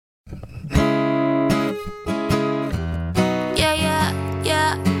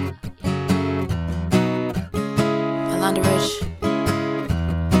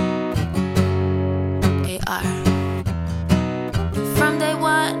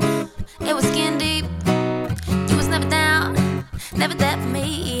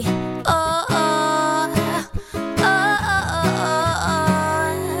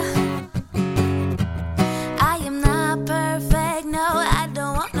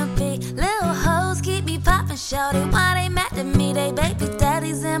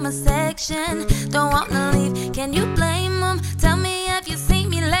in my section. Don't wanna leave, can you blame them? Tell me if you seen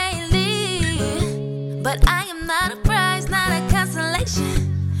me lately. But I am not a prize, not a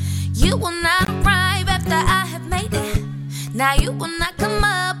consolation. You will not arrive after I have made it. Now you will not come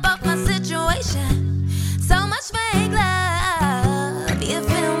up off my situation. So much fake love, you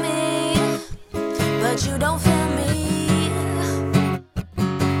feel me? But you don't feel me.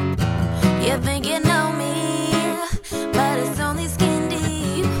 You think you know me, but it's only skin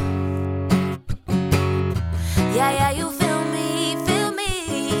deep. Yeah, you feel me,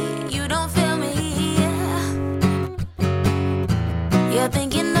 you don't feel me. You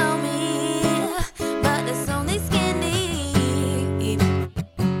think you know me, but it's only skin deep.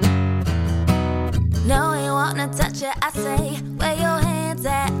 No, you wanna touch it, I say, where your hands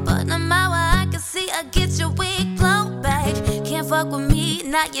at? But no matter I can see, I get your wig blown back. Can't fuck with me,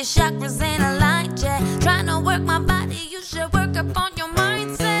 not your chakras ain't aligned yet. Trying to work my body, you should work up on your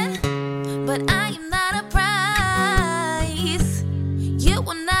mindset. But I am not a prize. You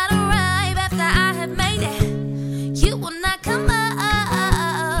will not arrive after I have made it. You will not come up.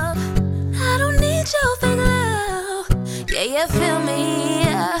 I don't need your fake love. Yeah, you feel me,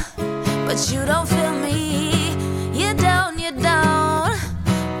 but you don't feel me. You don't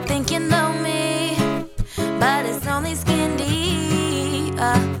think you know me, but it's only skin deep.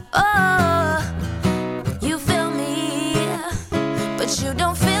 Oh, you feel me, but you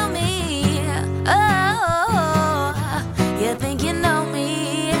don't feel me. Oh, you think you know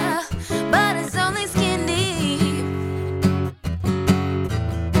me, but it's only skin deep.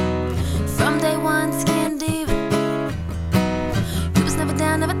 From day one, skin deep. You was never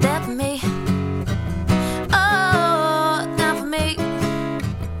down, never there for me. Oh, down for me.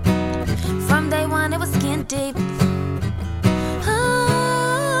 From day one, it was skin deep.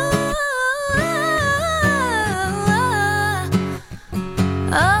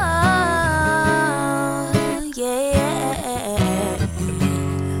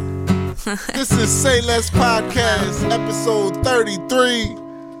 This is Say Less Podcast, episode 33.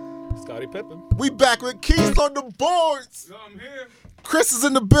 Scottie Pippen. We back with Keys on the boards. Yo, I'm here. Chris is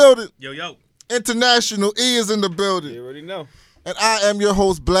in the building. Yo. International E is in the building. You already know. And I am your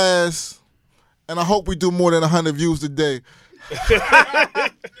host, Blast. And I hope we do more than 100 views today.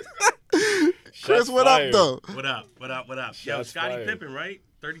 Chris, what up, though? What up? Yo, Shots Scottie fired. Pippen, right?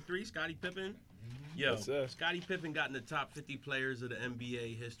 33, Scottie Pippen. Yo, Yes, sir. Scottie Pippen got in the top 50 players of the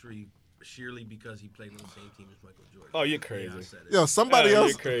NBA history sheerly because he played on the same team as Michael Jordan. Oh, you're crazy. Yeah, I said it. Yo, somebody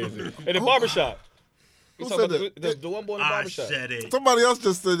else. You're crazy. In the barbershop. Who You said talking about that? the one boy in the I barbershop. said it. Somebody else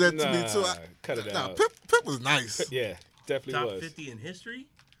just said that to me, too. Cut it out. Pip was nice. Yeah, definitely Top was. 50 in history?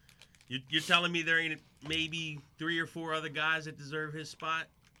 You're telling me there ain't maybe 3 or 4 other guys that deserve his spot?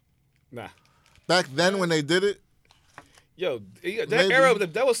 Nah. Back then when they did it, Yo, that Maybe. era,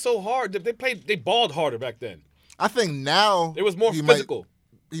 that was so hard. They balled harder back then. I think now It was more he physical.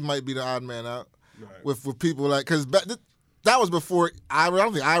 He might be the odd man out Right. with people like, because that was before I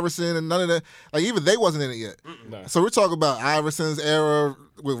don't think Iverson and none of that. Like even they wasn't in it yet. Nah. So we're talking about Iverson's era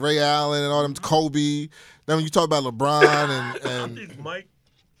with Ray Allen and all them, Kobe. Then when you talk about LeBron I and think Mike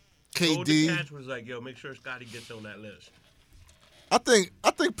Golden KD, Catch was like, yo, make sure Scottie gets on that list. I think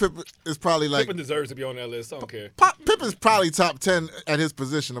Pippen is probably like Pippen deserves to be on that list. I don't care. Pippen's probably top 10 at his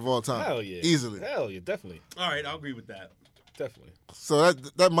position of all time. Hell yeah. Easily. Hell yeah, definitely. All right, I'll agree with that. Definitely. So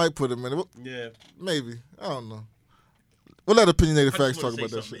that might put him in it. Yeah. Maybe. I don't know. We'll let opinionated I facts just talk wanna about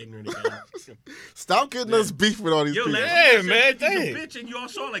say that something shit. ignorant again. Stop getting us beef with all these Yo, people. last Yeah, week you man, said dang. he's a bitch, and you all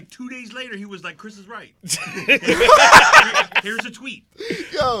saw like 2 days later he was like, Chris is right. Here's a tweet.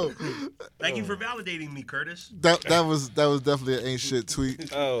 Yo, Thank you for validating me, Curtis. that was definitely an ain't shit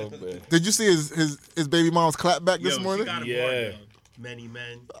tweet. Oh, man. Did you see his baby mom's clap back this Yo, morning? She got him Yeah. hard, yo. Many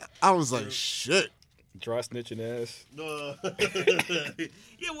men. I was like, shit. Dry snitching ass. Yeah,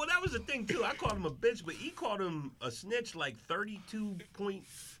 well, that was the thing, too. I called him a bitch, but he called him a snitch like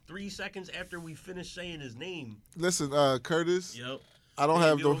 32.3 seconds after we finished saying his name. Listen, Curtis, Yep. I don't Hey,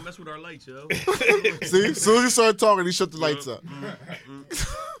 have yo, no. don't mess with our lights, yo. See, as soon as he started talking, he shut the lights up.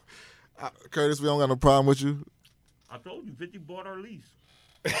 Curtis, we don't got no problem with you. I told you, 50 bought our lease.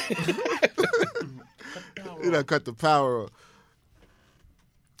 You done cut the power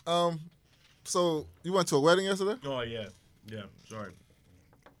off. So you went to a wedding yesterday? Oh, yeah. Yeah, sorry.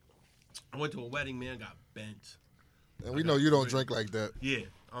 I went to a wedding, man, got bent. And we know you don't drink like that. Yeah,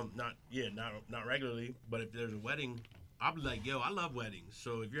 not regularly, but if there's a wedding, I'll be like, yo, I love weddings.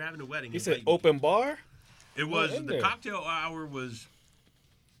 So if you're having a wedding, He said invite me. open bar? It was in the there? cocktail hour was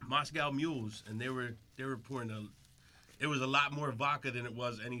Moscow Mules, and they were pouring it was a lot more vodka than it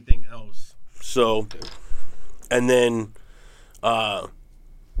was anything else. So, and then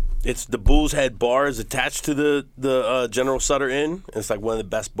It's the Bull's Head Bar is attached to the General Sutter Inn. It's like one of the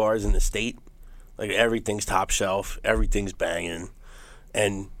best bars in the state. Like everything's top shelf, everything's banging,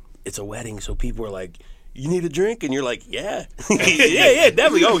 and it's a wedding, so people are like, "You need a drink?" And you're like, "Yeah, yeah,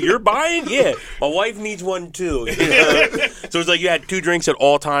 definitely." Oh, you're buying? Yeah, my wife needs one too. You know? So it's like you had 2 drinks at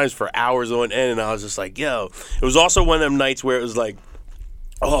all times for hours on end, and I was just like, "Yo." It was also one of them nights where it was like,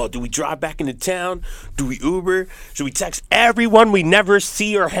 oh, do we drive back into town? Do we Uber? Should we text everyone we never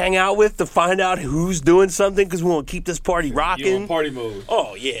see or hang out with to find out who's doing something? Because we want to keep this party You rocking. on party mode.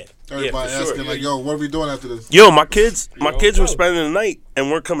 Oh, yeah. Everybody yeah, for asking sure. like, "Yo, what are we doing after this?" Yo, my kids Yo, were go. spending the night and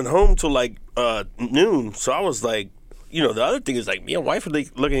we're coming home till like noon. So I was like, you know, the other thing is like, me and wife were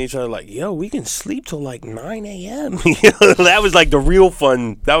like, looking at each other like, yo, we can sleep till like 9 a.m. That was like the real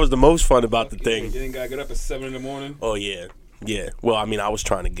fun. That was the most fun about the You thing. ain't gotta get up at 7 in the morning. Oh, yeah. Yeah. Well, I mean, I was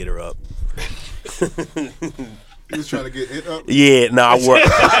trying to get her up. He was trying to get it up. Yeah, no, I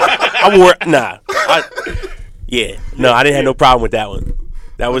wore. Yeah, no, I didn't have no problem with that one.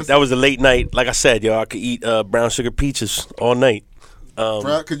 That was a late night. Like I said, yo, I could eat brown sugar peaches all night.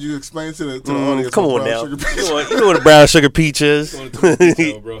 Brad, could you explain to the audience Come what on brown now, sugar peach- you know what a brown sugar peach is? Going into the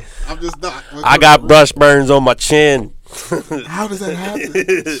detail, bro. I'm just not. I got brush burns on my chin. How does that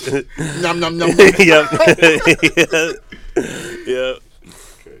happen? Nom nom nom. Yep.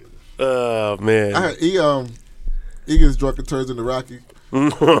 Oh man. He gets drunk and turns into Rocky.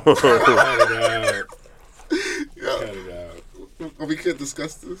 Cut it out. Cut it out. We can't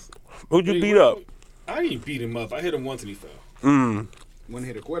discuss this. Who'd you beat up? I didn't beat him up. I hit him once and he fell. One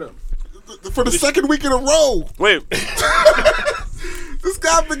hit or quit him. For the second week in a row, Wait, this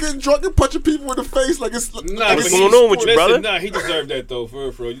guy been getting drunk and punching people in the face like it's. Nah, What's but going on with you, listen, brother? Nah, he deserved that though.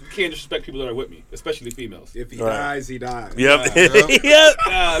 For real. You can't disrespect people that are with me, especially females. If he dies, he dies. yep, Yeah. yep.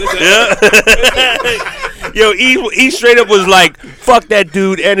 Nah, listen, Yo, he straight up was like, "Fuck that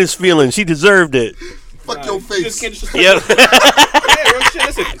dude and his feelings. He deserved it." Fuck nah, your You face. just can't disrespect. Yep. Yeah, real shit.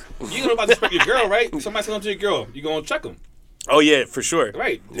 Listen, you know about to disrespect your girl, right? Somebody says something to your girl, you gonna check them, Oh yeah, for sure.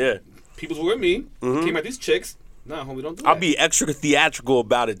 right? Yeah. People's with me. Came at these chicks. Nah, homie, don't do that. I'll be extra theatrical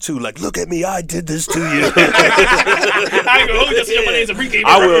about it too. Like, look at me, I did this to you. I ain't gonna hold you just say my name's a pregame.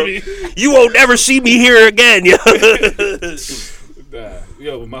 I will. You won't never see me here again. Yo. Nah,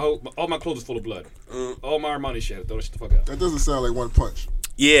 yo, all my clothes is full of blood. All my Armani shit. Throw that shit the fuck out. That doesn't sound like one punch.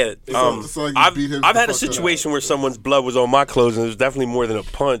 Yeah, it's like you beat him I've the had a fuck up. situation where someone's blood was on my clothes, and it was definitely more than a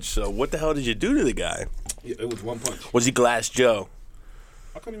punch. So, what the hell did you do to the guy? Yeah, it was one punch. Was he Glass Joe?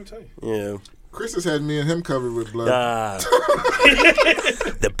 I couldn't even tell you. Yeah. Chris has had me and him covered with blood.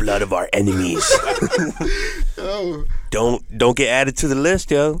 The blood of our enemies. Oh, Don't get added to the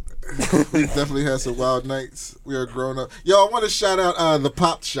list, yo. we definitely had some wild nights. We are grown up. Yo, I want to shout out the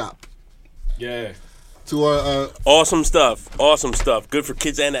Pop Shop Yeah, to our Awesome stuff. Awesome stuff. Good for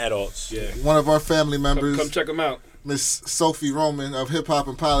kids and adults. yeah. one of our family members, Come check them out. Miss Sophie Roman of Hip Hop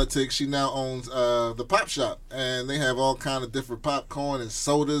and Politics. She now owns the Pop Shop, and they have all kind of different popcorn and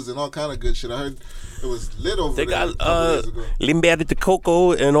sodas and all kind of good shit. I heard it was lit over They there got a couple years ago. Limbe de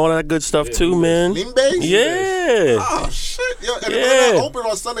Coco and all that good stuff too, man. Limbe? Yeah. Oh shit! Yo, and Yeah. they're not open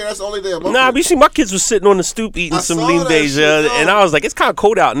on Sunday. That's the only day I'm open. Nah, but you see, my kids was sitting on the stoop eating I some saw that limbes, shit, yo. and I was like, it's kind of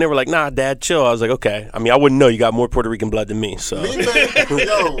cold out. And they were like, nah, Dad, chill. I was like, okay. I mean, I wouldn't know. You got more Puerto Rican blood than me, so. Limbe,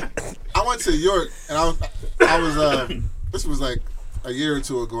 yo, I went to York, and I was this was like a year or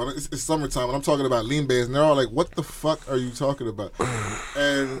two ago. And it's summertime, and I'm talking about Limbe, and they're all like, "What the fuck are you talking about?"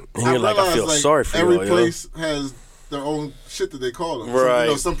 And you're like, I feel sorry for every y'all, yo. place has their own shit that they call them.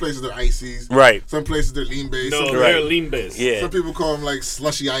 Right. Some places they're ices. Right. Some places they're Limbe. No, some, Right. they're limbes. Yeah. some people call them like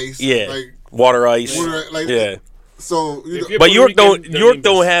slushy ice. Yeah. Like Water ice. like Yeah. So If you're But Puerto York Rican, they're York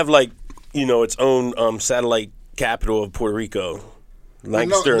don't limbes. have like, you know, its own satellite capital of Puerto Rico.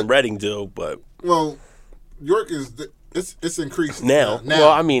 Lancaster and Reading do, but well, York is it's increased now, now. well,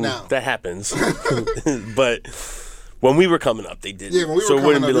 I mean, now. that happens. But when we were coming up, they didn't. Yeah, when we so were it coming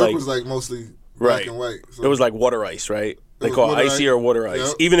wouldn't up, be York like, was like mostly black right. and white. So It was like water ice, right? They was call it water icy ice. or water ice.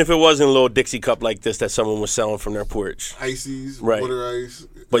 Yep. Even if it wasn't a little Dixie cup like this that someone was selling from their porch. ices, Right. water ice.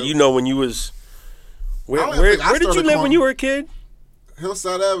 But you know when you was where I don't where, think I where did you started live calling- when you were a kid?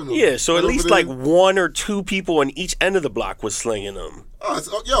 Hillside Avenue. Yeah, so at Right least over like there. 1 or 2 people on each end of the block was slinging them.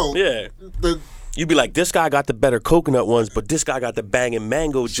 Yo, Yeah. the You'd be like, this guy got the better coconut ones, but this guy got the banging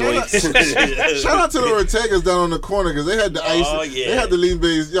mango joints. shout out to the Ortegas down on the corner because they had the ice. Oh, yeah. They had the lean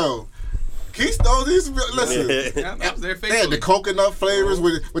base. Yo, Keystone used to be, listen. Yeah, that was their They had the favorite. coconut flavors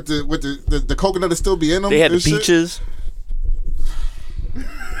with the coconut that still be in them. They had the and shit. peaches.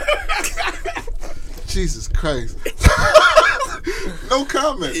 Jesus Christ. No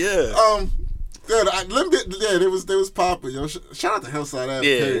comment. Yeah. They was popping, yo. Shout out to Hillside Ave.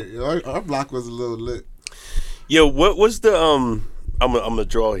 Yeah. Yo, our block was a little lit. Yo, what was the I'm gonna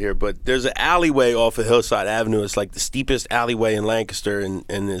draw here, but there's an alleyway off of Hillside Avenue. It's like the steepest alleyway in Lancaster, and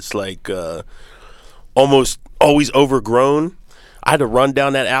it's like almost always overgrown. I had to run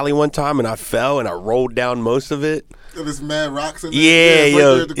down that alley one time, and I fell, and I rolled down most of it. And there's mad rocks in there. Yeah, right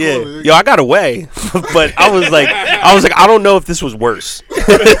yo, there at the corner. yo, I got away, but I was like, I don't know if this was worse.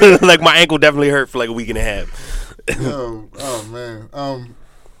 Like my ankle definitely hurt for like a week and a half. Yo, oh man,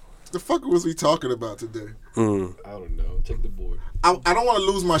 the fuck was we talking about today? I don't know. Take the board. I don't want to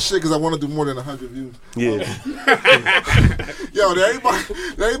lose my shit because I want to do more than 100 views. Yeah, Yo, did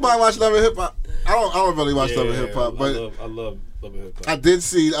anybody watch Love and Hip Hop? I don't really watch Love and Hip Hop, but I love Love and Hip Hop. I did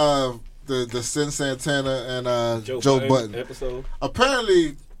see the Sin Santana and Joe Budden episode.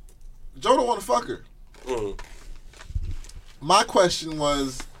 Apparently, Joe don't want to fuck her. My question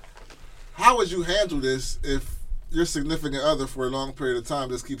was, how would you handle this if your significant other for a long period of time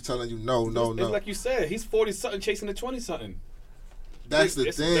just keeps telling you no? It's like you said, he's 40-something chasing the 20-something. That's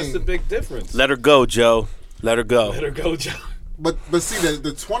the thing. That's the big difference. let her go, Joe. Let her go. Let her go, Joe. But see,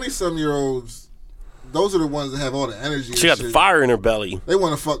 the 20-some-year-olds, those are the ones that have all the energy. She got the fire in her belly. They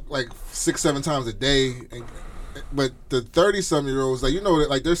want to fuck like 6-7 times a day, but the 30-some-year-olds, like, you know, that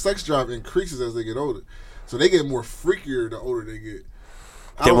like their sex drive increases as they get older, so they get more freakier the older they get.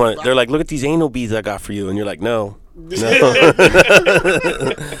 They're like, look at these anal beads I got for you, and you're like, no.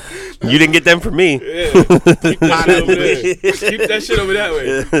 You didn't get them for me. Yeah. Keep that shit over that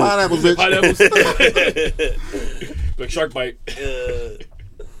way. Pineapple, bitch. Pineapples. Like shark bite.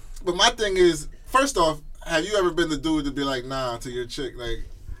 But my thing is, first off, have you ever been the dude to be like, nah, to your chick? Like,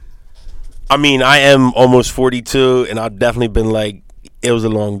 I mean, I am almost 42, and I've definitely been like, it was a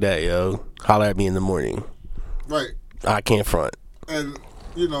long day, yo. Holler at me in the morning. right. I can't front. And,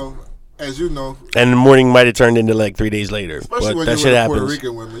 you know, as you know, And the morning might have turned into like 3 days later. especially But when that you're shit with happens. Puerto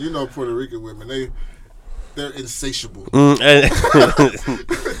Rican women, you know Puerto Rican women, they're insatiable. And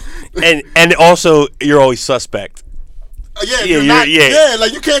also, you're always suspect. Yeah,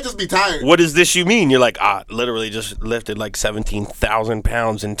 like you can't just be tired. What does this you mean? You're like, literally just lifted like 17,000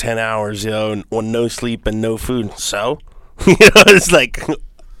 pounds in 10 hours, yo, on no sleep and no food. So, you know, it's like,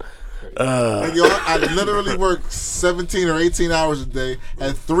 Like, yo, I literally work 17 or 18 hours a day,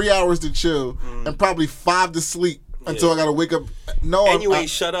 had 3 hours to chill, and probably 5 to sleep until I gotta wake up. No, and you ain't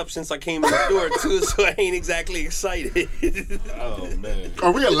shut up since I came in the door too, so I ain't exactly excited. Oh man.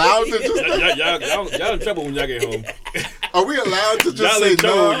 Are we allowed to just? Y'all in trouble when y'all get home. Are we allowed to just Y'all say in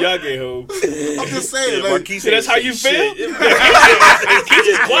trouble no? when y'all get home. I'm just saying, like, Marquis See, that's how you feel? shit. He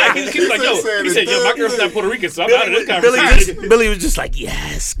just quiet. He was like, yo, he said, yo, my girl's not Puerto Rican, so I'm out of this conversation. Billy was just like,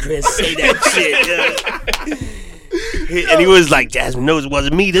 yes, Chris, say that shit. And he was like, Jasmine knows it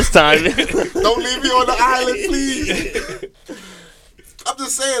wasn't me this time. don't leave me on the island, please. I'm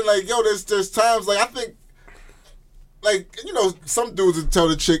just saying, like, yo, there's times, like, I think, like, you know, some dudes would tell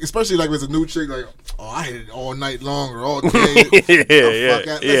the chick, especially like with a new chick, like, oh, I hit it all night long or all day.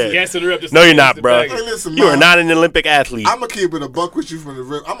 yeah. Gassing her up just No, to you're get not, the bro. bag. Hey, listen, You are man, not an Olympic athlete. I'm gonna keep it a buck with you from the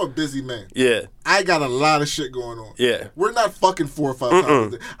rip. I'm a busy man. Yeah. I got a lot of shit going on. Yeah. We're not fucking 4 or 5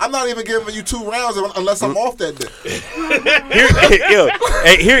 times a day. I'm not even giving you 2 rounds unless I'm off that day.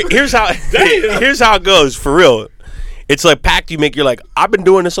 Here's how it goes, for real. It's like pact you make. You're like, I've been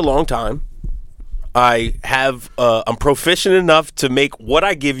doing this a long time. I have, I'm proficient enough to make what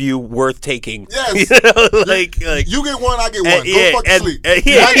I give you worth taking. Yes. You know, like You get 1, I get 1. Go fuck to sleep.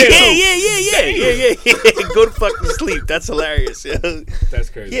 Yeah. Go to fucking sleep. That's hilarious. That's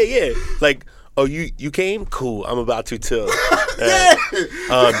crazy. Yeah. Like, oh, you came? Cool. I'm about to too. Yeah.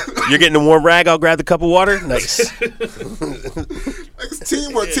 You're getting a warm rag. I'll grab the cup of water. Nice. It's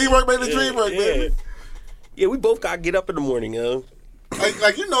teamwork. Teamwork made the dream work, baby. Yeah, we both gotta get up in the morning, yo.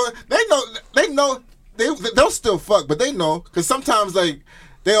 Like you know, they'll still fuck, but they know because sometimes like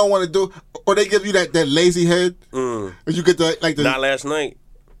they don't want to do, or they give you that lazy head, and you get the like the Not last night.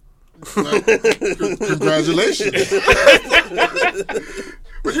 congratulations.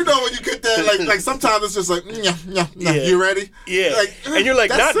 But you know when you get that like sometimes it's just like yeah. You ready? Yeah. Like, And you're like,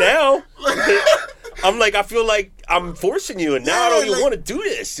 that's not it. now. I'm like, I feel like I'm forcing you, and now I don't Yeah, even like- want to do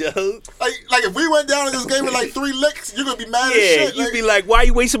this, yo. Like if we went down and just gave it like 3 licks, you're gonna be mad as Yeah, shit. you'd Like, be like, why are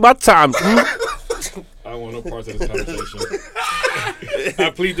you wasting my time? I don't want no parts of this conversation.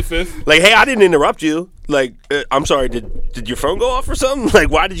 I plead the fifth. Like, hey, I didn't interrupt you. Like, I'm sorry, did your phone go off or something? Like,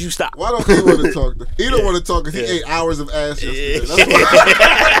 why did you stop? why don't he want to talk? He don't want to talk because he ate hours of ass yesterday. That's why.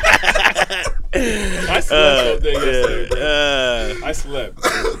 I slept all day yesterday, bro. I slept.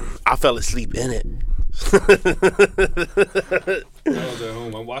 I fell asleep in it. I was at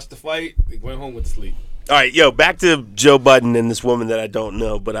home. I watched the fight. Went home with sleep. All right, yo, back to Joe Budden and this woman that I don't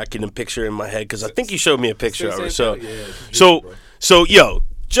know, but I can picture in my head because I think you showed me a picture of her. So, Yeah, she's beautiful, bro. so, yo,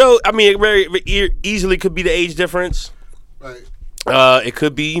 Joe. I mean, it very easily could be the age difference. Right. It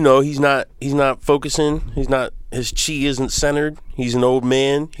could be, you know, he's not focusing. His chi isn't centered. He's an old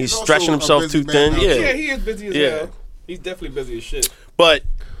man. He's also stretching a himself busy too man thin. now. Yeah. Yeah, he is busy as Yeah. hell. He's definitely busy as shit. But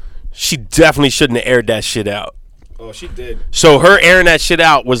she definitely shouldn't have aired that shit out. Oh, she did. So her airing that shit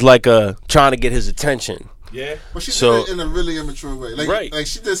out was like trying to get his attention. Yeah. But she So- did it in a really immature way. Like, Right. like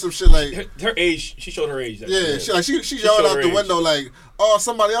she did some shit like, Her age, she showed her age. yeah, she yelled showed out her the age. window like, oh,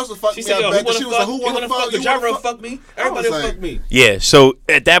 somebody else will fuck She me said, out yo, back. who She wanna was like, fuck? who wanna fuck? The You driver wanna will fuck? fuck me. I Everybody was will like- fuck me. Yeah. So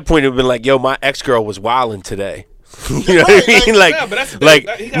at that point, it'd been like, yo, my ex girl was wilding today. You know Right, what I mean? like- Yeah, but that's the like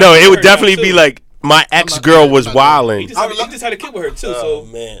thing. He got no, a it would kid now, definitely be too. like my ex girl was He wilding. just, he just had a kid with her too. Oh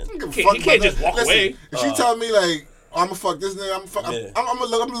so man. I don't give a He fuck can't about just that. walk Listen, away. If she tell me like, I'm gonna fuck this nigga,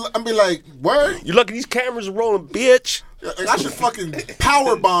 I'm be like, word? You lucky these cameras are rolling, bitch. Like, I should fucking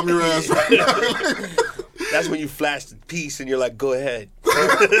power bomb your ass right now. That's when you flash the piece and you're like, go ahead.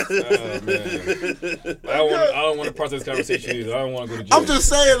 Oh, man. I don't want to part of this conversation either. I don't want to go to jail. I'm just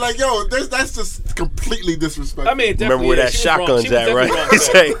saying, like, yo, that's just completely disrespectful. I mean, Remember where that shotgun's at,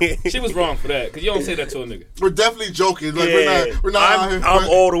 right? She was wrong for that because you don't say that to a nigga. we're definitely joking. Like, we're not out here. I'm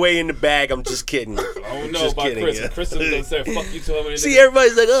all the way in the bag. I'm just kidding. I don't know Just about kidding, Chris. yeah. Chris is gonna say fuck you to him. See,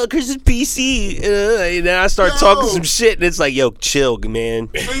 everybody's like, oh, Chris is PC. And then I start Yo. talking some shit, and it's like, yo, chill, man.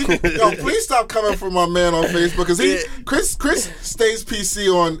 Please stop coming for my man on Facebook because Chris stays PC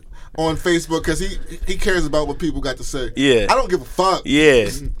on Facebook because he cares about what people got to say. Yeah. I don't give a fuck. Yeah.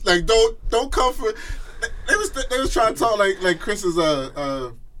 Like don't come for. They was trying to talk like Chris is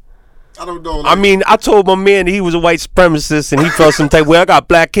I don't know. I mean, I told my man that he was a white supremacist, and he felt some type. Well, I got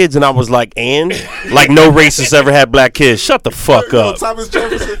black kids, and I was like, and like no racist ever had black kids. Shut the fuck up. Thomas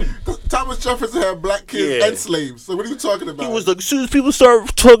Jefferson had black kids Yeah. and slaves. So what are you talking about? He was like, as soon as people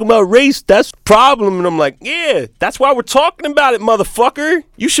start talking about race, that's the problem. And I'm like, yeah, that's why we're talking about it, motherfucker.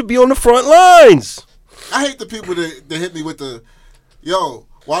 You should be on the front lines. I hate the people that hit me with the, yo,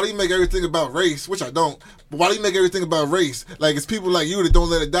 why do you make everything about race? Which I don't. But why do you make everything about race? Like, it's people like you that don't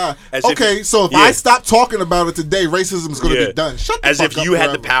let it die. As if- okay, so if yeah. I stop talking about it today, racism is going to be done. Shut the As fuck if up you had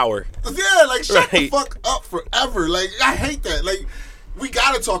the forever. power. Yeah, like, shut the Right. fuck up forever. Like, I hate that. Like, we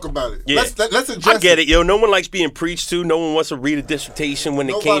got to talk about it. Yeah. Let's address I get it, yo. No one likes being preached to. No one wants to read a dissertation when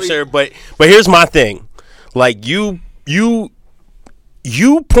it came Nobody- there. But here's my thing. Like, you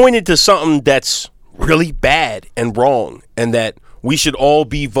pointed to something that's really bad and wrong, and that we should all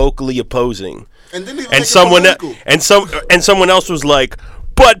be vocally opposing. And then And someone someone else was like,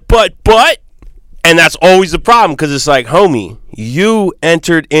 but, and that's always the problem because it's like, homie, you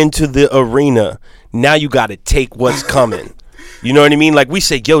entered into the arena. Now you got to take what's coming. You know what I mean? Like we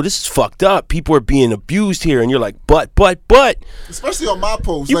say, yo, this is fucked up. People are being abused here, and you're like, but, especially on my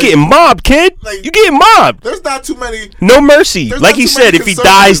post, you like, getting mobbed, kid. like- You getting mobbed. there's not too many, No mercy. There's Like not he too many said, if he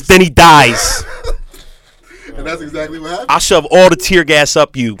conservatives. dies, then he dies. and that's exactly what happened. I'll shove all the tear gas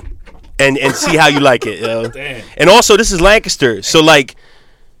up you and see how you like it. Yo. Damn. And also, this is Lancaster. So, like,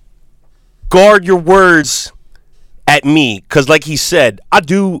 guard your words at me. Because, like he said, I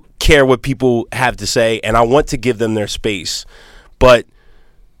do care what people have to say, and I want to give them their space. But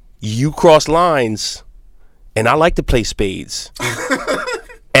you cross lines, and I like to play spades.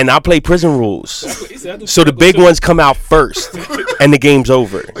 And I play prison rules. He said, I do So the struggle big too. ones come out first, and the game's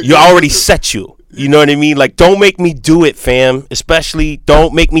over. You already set you. You know what I mean? Like, don't make me do it, fam. Especially,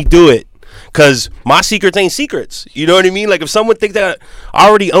 don't make me do it. Because my secrets ain't secrets. You know what I mean? Like, if someone thinks that I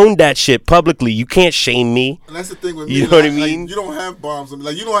already owned that shit publicly, you can't shame me. And that's the thing with me. You know what I like, mean? you don't have bombs.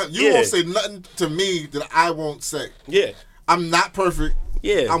 Like you don't. You Yeah. won't say nothing to me that I won't say. Yeah. I'm not perfect.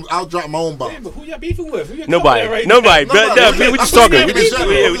 Yeah. I'll drop my own bomb. Yeah, but who y'all beefing with? Who y'all Nobody. coming at right Nobody. now? But, no, we just I'm talking. speaking We in just,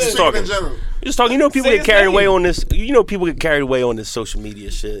 general. yeah, I'm we just speaking talking. in general. We just talking. You know, people Say get his carried name. away on this. You know, people get carried away on this social media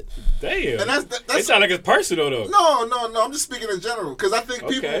shit. Damn. And that's It sound like it's personal though. no. I'm just speaking in general because I think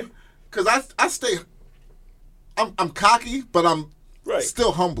Okay. people. Because I stay. I'm cocky, but I'm Right.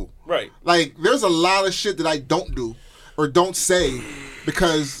 still humble. Right. Like there's a lot of shit that I don't do or don't say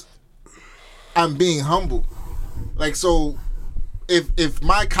because I'm being humble. Like so, if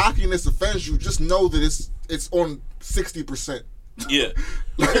my cockiness offends you, just know that it's on 60%. Yeah.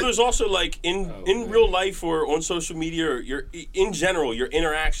 Well, there's also like in real life or on social media or in general your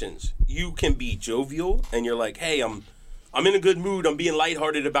interactions. You can be jovial and you're like, hey, I'm in a good mood. I'm being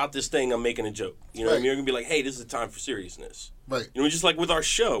lighthearted about this thing. I'm making a joke. You know what I Right. mean? You're gonna be like, hey, this is a time for seriousness. Right. You know, just like with our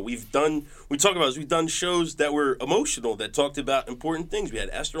show, we've done shows that were emotional that talked about important things. We had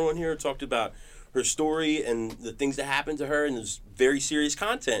Esther on here talked about her story and the things that happened to her, and it's very serious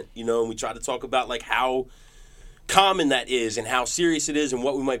content, you know. And we try to talk about like how common that is and how serious it is and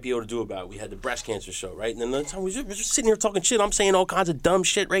what we might be able to do about it. We had the breast cancer show, right? And then another time we're just sitting here talking shit. I'm saying all kinds of dumb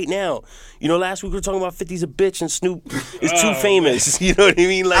shit right now. You know, last week we were talking about 50's a bitch and Snoop is too famous. You know what I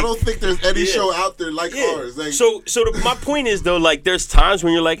mean? Like, I don't think there's any show out there like ours. Like, my point is though, like, there's times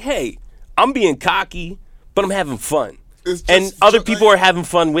when you're like, hey, I'm being cocky, but I'm having fun. And other people are having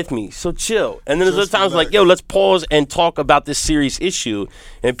fun with me, so chill. And then there's other times like, yo, let's pause and talk about this serious issue.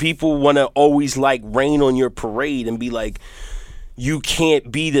 And people want to always like rain on your parade and be like, you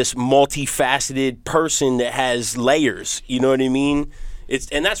can't be this multifaceted person that has layers. You know what I mean?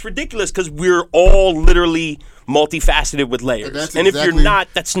 And that's ridiculous because we're all literally multifaceted with layers. And if you're not,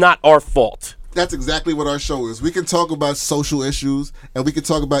 that's not our fault. That's exactly what our show is. We can talk about social issues and we can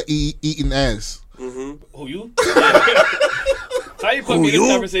talk about eating ass. Mm-hmm. Who you? How you put me in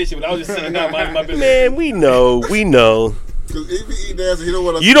this conversation when I was just sitting down minding my business? Man, we know. Because if you eat ass, you don't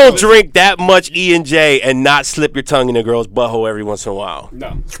want to. You don't drink that much E&J and not slip your tongue in a girl's butthole every once in a while.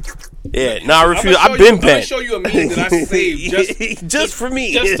 No. Yeah, I refuse. I've been bent. I'm gonna show you a meme that I saved just for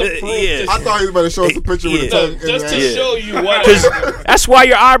me. Just to prove. I thought he was about to show us a picture with the tongue. Just to show you what. That's why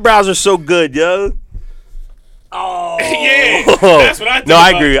your eyebrows are so good, yo. Oh yeah, that's what I think. No,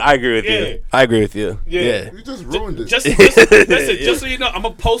 I agree with you. I agree with you. Yeah. You just ruined it. Listen, just so you know, I'm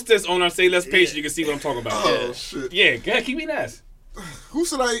gonna post this on our Say Less page so you can see what I'm talking about. Oh shit. Yeah, go ahead, keep eating ass. Who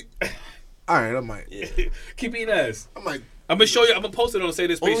should I? All right, I might. Keep eating ass. I might. I'm gonna show you. I'm gonna post it on Say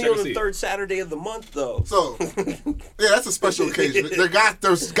This page. Only on the third Saturday of the month, though. So, yeah, that's a special occasion.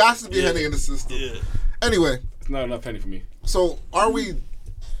 There's got to be a Henny in the system. Yeah. Anyway, it's not enough Henny for me. So, are we?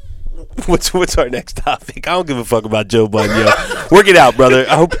 What's our next topic? I don't give a fuck about Joe Budden, yo. Work it out, brother.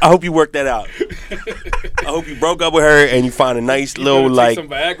 I hope you work that out. I hope you broke up with her and you find a nice little like some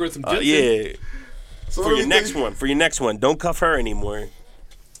Viagra, some ginseng. Yeah. So for your next one, don't cuff her anymore.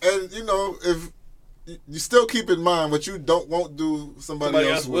 And you know, if you still keep in mind what you won't do, somebody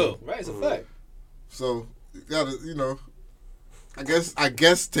else will. Right, it's a fact. So you gotta, you know, I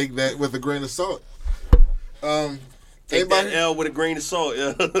guess take that with a grain of salt. Take that L with a grain of salt,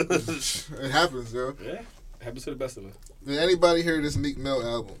 yeah. It happens, yo. Yeah, it happens to the best of us. Did anybody hear this Meek Mill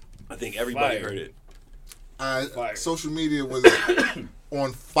album? I think everybody heard it. Social media was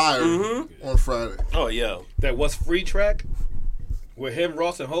on fire on Friday. Oh, yeah. That was free track with him,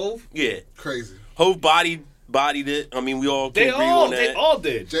 Ross, and Hove? Yeah. Crazy. Hove bodied it. I mean, we all can agree on that. They all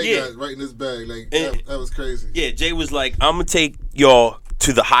did. Jay got right in his bag. Like, that was crazy. Yeah, Jay was like, I'm going to take y'all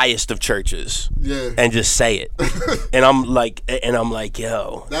to the highest of churches, and just say it, and I'm like,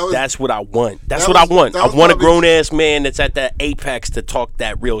 yo, that's what I want. That's what I want. I want a grown ass man that's at that apex to talk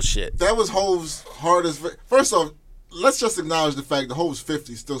that real shit. That was Hove's hardest. First off, let's just acknowledge the fact that Hove's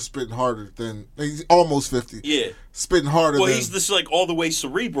 50, still spitting harder than he's almost 50. Yeah, spitting harder. Well, he's just like all the way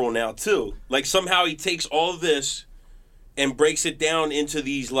cerebral now too. Like somehow he takes all of this and breaks it down into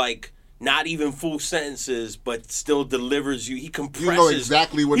these like. Not even full sentences, but still delivers you. He compresses. You know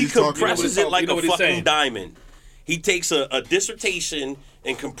exactly what he's talking about. He compresses it like a fucking diamond. He takes a dissertation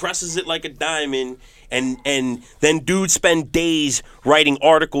and compresses it like a diamond, and then dudes spend days writing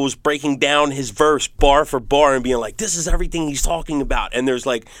articles breaking down his verse bar for bar and being like, this is everything he's talking about. And there's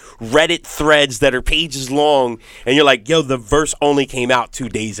like Reddit threads that are pages long, and you're like, yo, the verse only came out 2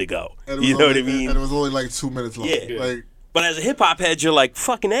 days ago. You know what I mean? And it was only like 2 minutes long. Yeah. Like. But as a hip hop head, you're like,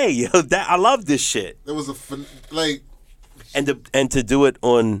 fucking A, yo, I love this shit. It was and to do it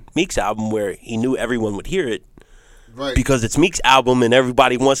on Meek's album where he knew everyone would hear it, right? Because it's Meek's album and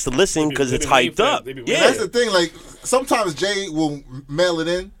everybody wants to listen because it's hyped up. Yeah, that's the thing. Like sometimes Jay will mail it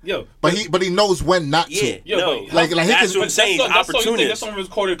in, but he knows when not to. Yo, no, like that's what I'm saying. That song was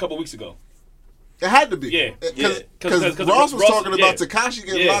recorded a couple weeks ago. It had to be. Yeah. Because Ross was talking about Tekashi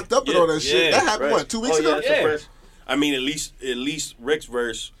getting locked up and all that shit. That happened, what, 2 weeks ago? Yeah. I mean, at least Rick's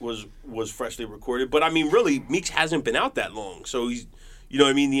verse was freshly recorded, but I mean, really, Meeks hasn't been out that long, so he's, you know what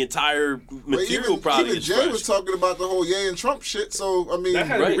I mean, the entire material probably even is Jay fresh. was talking about the whole Ye and Trump shit, so I mean, that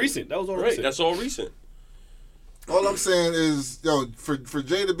had to be recent. That was all recent. That's all recent. All I'm saying is, yo, for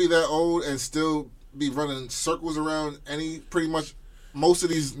Jay to be that old and still be running circles around pretty much most of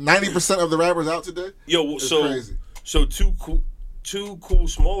these 90% of the rappers out today, yo, crazy. So two cool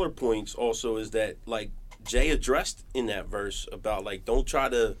smaller points also is that like. Jay addressed in that verse about like don't try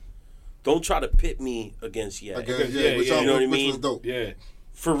to pit me against Ye. Which you know what I mean? Was dope. Yeah,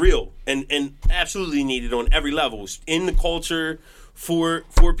 for real, and absolutely needed on every level in the culture for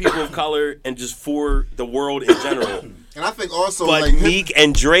people of color and just for the world in general. And I think also but like Meek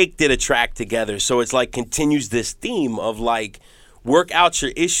and Drake did a track together, so it's like continues this theme of like work out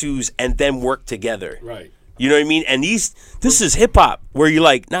your issues and then work together. Right. You know what I mean? And this is hip hop where you're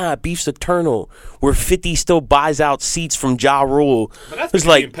like, nah, beef's eternal. Where 50 still buys out seats from Ja Rule. But that's It's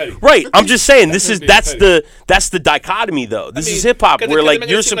being like, petty. right? I'm just saying That's this is being that's petty. the dichotomy though. This I mean, is hip hop 'cause where it like makes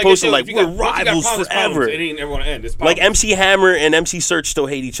you're it seem supposed to if like you got- we're once you got rivals problems, forever. It ain't ever gonna end. It's Like problems. MC Hammer and MC Search still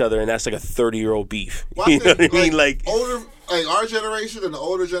hate each other, and that's like a 30-year-old beef. Well, You know what I mean? Like, older, like our generation and the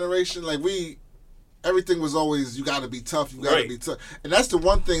older generation, like everything was always you got to be tough. You got to Right. be tough, and that's the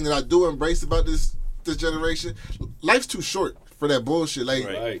one thing that I do embrace about this generation. Life's too short for that bullshit. Like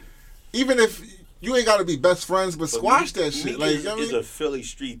Right. even if you ain't got to be best friends, but squash that shit. Meek Like is, you know what I is mean? a Philly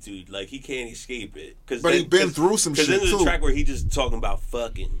street dude. Like he can't escape it. But he been through some shit, Because then there's too. a track where he just talking about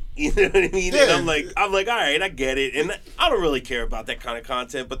fucking. You know what I mean? Yeah. And I'm like, all right, I get it. And I don't really care about that kind of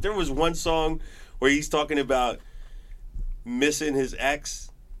content. But there was one song where he's talking about missing his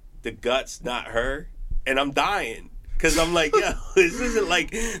ex, the guts, not her, and I'm dying. Cause I'm like, yo, this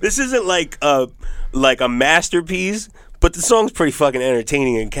isn't like a masterpiece, but the song's pretty fucking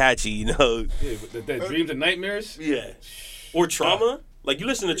entertaining and catchy, you know. Yeah, but that dreams and nightmares. Yeah. Or Trauma. Like you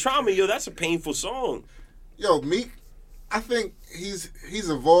listen to Trauma, yo, that's a painful song. Yo, Meek, I think he's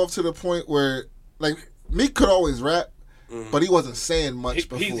evolved to the point where like Meek could always rap, but he wasn't saying much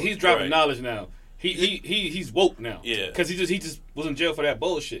before. He's dropping Right. knowledge now. He's woke now. Yeah. Because he just was in jail for that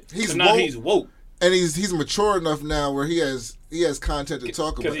bullshit. He's So now woke. he's woke. And he's mature enough now where he has content to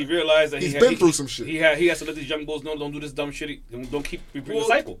talk about. Because he realized that He's he been through some shit. He has to let these young bulls know don't do this dumb shit. Don't keep repeating the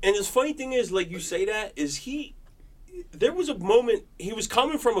cycle. And his funny thing is, like you say that, there was a moment he was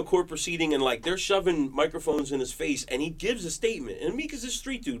coming from a court proceeding and like they're shoving microphones in his face and he gives a statement. And Meek is a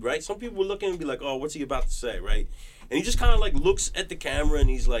street dude, right? Some people would look at him and be like, oh, what's he about to say, right? And he just kind of like looks at the camera and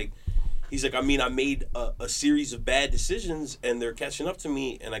he's like, I mean, I made a series of bad decisions and they're catching up to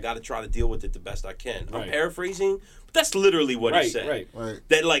me and I got to try to deal with it the best I can. I'm Right. paraphrasing, but that's literally what he Right, said. right.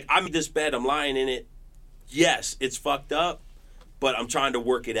 That like, I made this bad, I'm lying in it. Yes, it's fucked up, but I'm trying to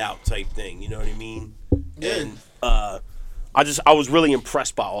work it out type thing. You know what I mean? Yeah. And I was really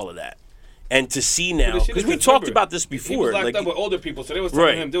impressed by all of that. And to see now, But the shit because is we that, talked remember, about this He was before. locked Like, up with older people, so they was telling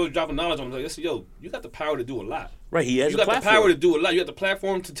Right. him, they was dropping knowledge on him. Like, listen, yo, you got the power to do a lot. right, he has You a got the platform. power to do a lot. You got the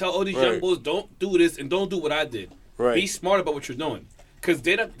platform to tell all these young Right. bulls, don't do this and don't do what I did. Right. Be smart about what you're doing. Because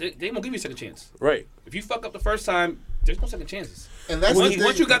they won't give you a second chance. Right. If you fuck up the first time, there's no second chances. And that's the thing.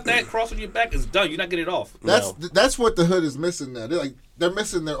 Once you got that cross on your back, it's done. You're not getting it off. That's what the hood is missing now. They're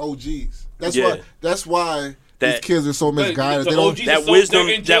missing their OGs. Yeah. That's why That- these kids are so But misguided. the They don't. OGs that are so, wisdom-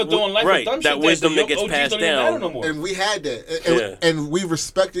 they're in jail that doing life right, with dumb that shit wisdom the that gets OGs passed don't even down. matter no more. And we had that, and we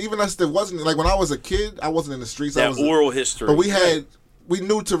respected. Even us that wasn't like when I was a kid, I wasn't in the streets. I That was oral history. but we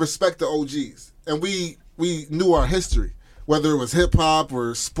knew to respect the OGs, and we knew our history, whether it was hip hop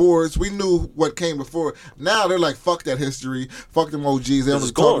or sports. We knew what came before. Now they're like, fuck that history, fuck them OGs. They don't know It's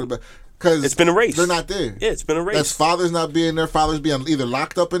what talking gone. about because It's been erased. They're not there. Yeah, it's been erased. That's fathers not being there. Fathers being either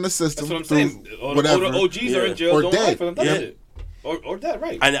locked up in the system. That's what I'm through saying. All whatever. the OGs are in jail Or doing dead. life for them dumb Yeah. shit. Or that,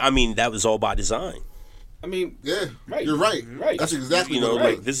 right. And I mean, that was all by design. I mean, Yeah, Right. You're right. Right. That's exactly You know, what it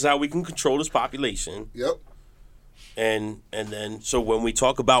like was. this is how we can control this population. Yep. And then so when we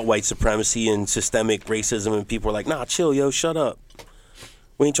talk about white supremacy and systemic racism, and people are like, "Nah, chill, yo, shut up.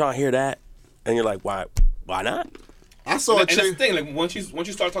 We ain't trying to hear that." And you're like, "Why? Why not?" I saw a and that's the chick. thing. Like once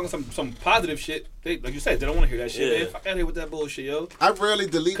you start talking some positive shit, they, like you said, they don't want to hear that shit. Yeah. Man, fuck out of here with that bullshit, yo. I rarely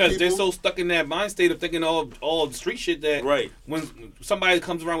delete Because people. they're so stuck in that mind state of thinking all the street shit that Right. when somebody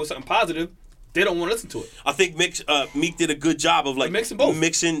comes around with something positive, they don't want to listen to it. I think Meek did a good job of like Mixing both.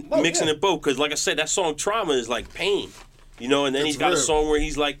 mixing Both, mixing yeah. it both. Because like I said, that song "Trauma" is like pain, you know. And then It's he's got real. a song where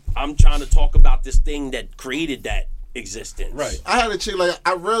he's like, "I'm trying to talk about this thing that created that existence." Right. I had a chick like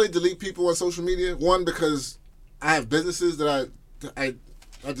I rarely delete people on social media. One because I have businesses that I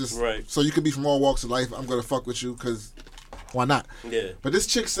just Right. so you can be from all walks of life. I'm gonna fuck with you because why not? Yeah. But this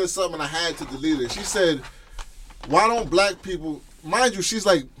chick said something and I had to delete it. She said, "Why don't black people?" Mind you, she's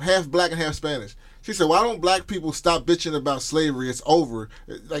like half black and half Spanish. She said, "Why don't black people stop bitching about slavery? It's over.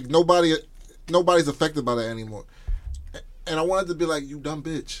 Like nobody's affected by that anymore." And I wanted to be like, "You dumb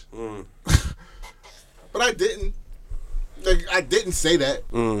bitch," but I didn't. Like I didn't say that,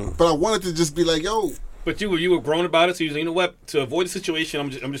 but I wanted to just be like, "Yo." But you were grown about it, so you know what? To avoid the situation, I'm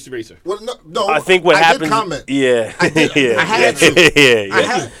just erase her. Well, no, I think what I happens. did comment. Yeah. I did. yeah. I had yeah. to. yeah. I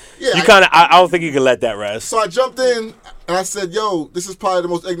had, yeah. You kind of. I don't think you can let that rest. So I jumped in and I said, "Yo, this is probably the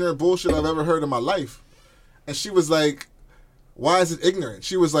most ignorant bullshit I've ever heard in my life." And she was like, "Why is it ignorant?"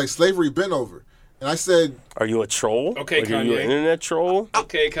 She was like, "Slavery been over." And I said, Are you a troll? Okay, like, are you Kanye. an internet troll?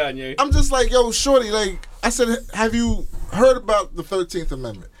 Okay, Kanye. I'm just like, "Yo, shorty, like," I said, "Have you heard about the 13th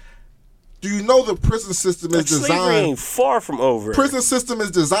Amendment?" Do you know the prison system is Like, slavery designed? ain't far from over. Prison system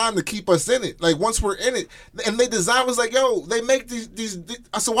is designed to keep us in it. Like once we're in it, and they design was like, yo, they make these.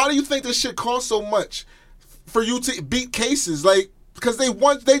 So why do you think this shit costs so much for you to beat cases? Like because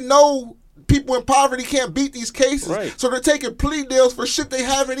they know people in poverty can't beat these cases, Right. so they're taking plea deals for shit they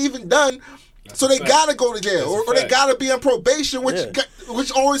haven't even done. So they gotta go to jail, or they gotta be on probation,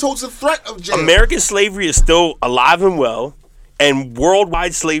 which always holds the threat of jail. American slavery is still alive and well, and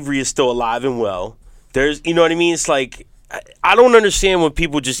worldwide slavery is still alive and well. There's, you know what I mean? It's like, I don't understand when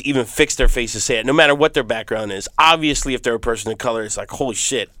people just even fix their face to say it, no matter what their background is. Obviously, if they're a person of color, it's like, holy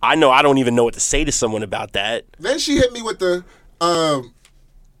shit, I don't even know what to say to someone about that. Then she hit me with the,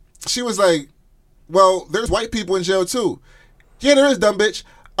 she was like, well, there's white people in jail too. Yeah, there is, dumb bitch.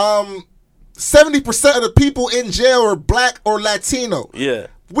 70% of the people in jail are black or Latino. Yeah.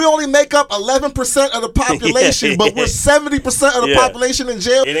 We only make up 11% of the population, but we're 70% of the population in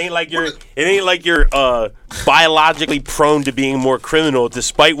jail. It ain't like you're biologically prone to being more criminal,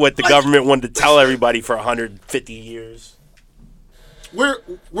 despite what the government wanted to tell everybody for 150 years. We're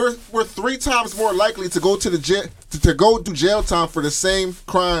 3 times more likely to go to the jail to go do jail time for the same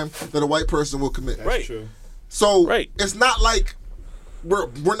crime that a white person will commit. Right. True. So Right. it's not like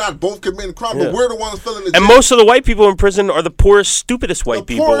we're not both committing crime, but we're the ones filling the jail. And most of the white people in prison are the poorest, stupidest white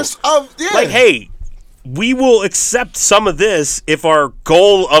people. Poorest of Like, hey, we will accept some of this if our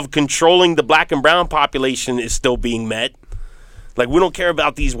goal of controlling the black and brown population is still being met. Like, we don't care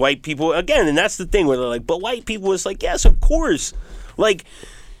about these white people. Again, and that's the thing where they're like, but white people, it's like, yes, of course. Like,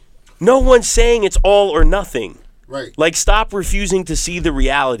 no one's saying it's all or nothing. Right. Like, stop refusing to see the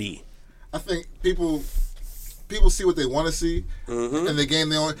reality. I think people see what they want to see, and the game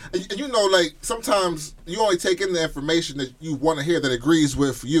they only. And you know, like sometimes you only take in the information that you want to hear that agrees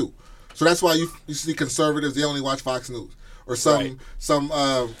with you. So that's why you see conservatives, they only watch Fox News or some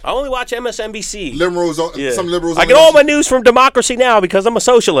I only watch MSNBC. liberals. Some liberals. I only get all watch- my news from Democracy Now! Because I'm a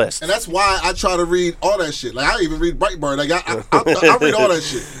socialist. And that's why I try to read all that shit. Like I even read Breitbart. Like I read all that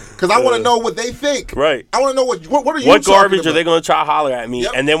shit because I want to know what they think. Right. I want to know what are you. What talking garbage are about? they going to try to holler at me?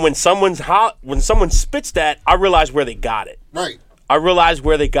 Yep. And then when someone spits that, I realize where they got it. Right. I realize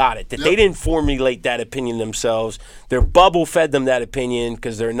where they got it. That Yep. they didn't formulate that opinion themselves. Their bubble fed them that opinion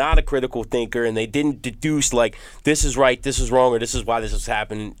because they're not a critical thinker, and they didn't deduce like this is right, this is wrong, or this is why this is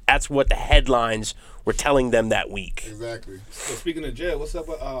happening. That's what the headlines were telling them that week. Exactly. So speaking of jail, what's up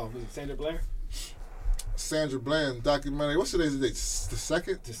with was it Sandra Blair? Sandra Bland documentary. What's today's date? The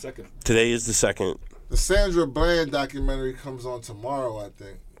second. The second. Today is the second. The Sandra Bland documentary comes on tomorrow, I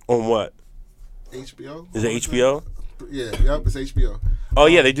think. On what? HBO? Is it HBO? Yeah, yep, it's HBO. Oh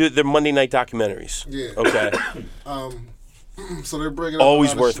yeah, they do their Monday night documentaries. Yeah. Okay. So they're bringing up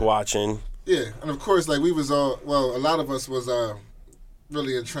Always a lot of worth shit. watching. Yeah, and of course, like we was all, well, a lot of us was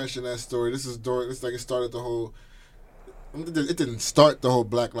really entrenched in that story. It's like it started the whole. It didn't start the whole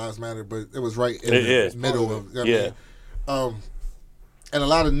Black Lives Matter, but it was right in the middle of. You know what I mean? And a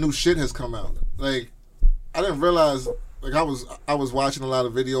lot of new shit has come out. Like I didn't realize. Like I was watching a lot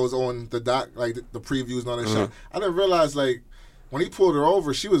of videos on the doc, like the previews and all that shit. I didn't realize like when he pulled her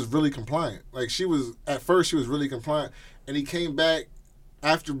over, she was really compliant. Like she was at first, she was really compliant, and he came back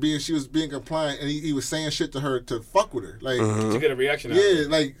after she was being compliant, and he was saying shit to her to fuck with her, like To get a reaction out of yeah, it.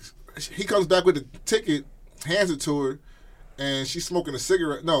 like he comes back with the ticket, hands it to her, and she's smoking a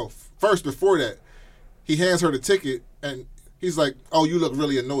cigarette. No, first before that, he hands her the ticket, and he's like, "Oh, you look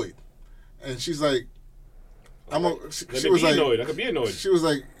really annoyed," and she's like. She was like, annoyed. I could be annoyed. She was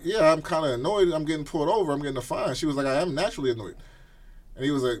like, yeah, I'm kind of annoyed. I'm getting pulled over. I'm getting a fine. She was like, I am naturally annoyed. And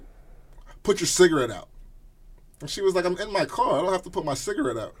he was like, put your cigarette out. And she was like, I'm in my car. I don't have to put my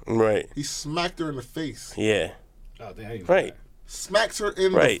cigarette out. Right. He smacked her in the face. Yeah. Oh, damn, I didn't Right. Smacks her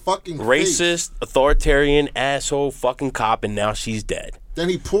in Right. the fucking Racist, face. authoritarian, asshole, fucking cop, and now she's dead. Then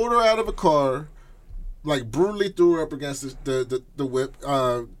he pulled her out of a car, like brutally threw her up against the whip,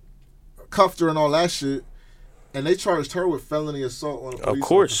 cuffed her and all that shit. And they charged her with felony assault on a police Of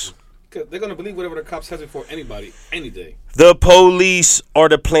course. officer. 'Cause they're gonna believe whatever the cops has it for anybody, any day. The police are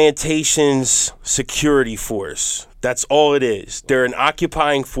the plantation's security force. That's all it is. They're an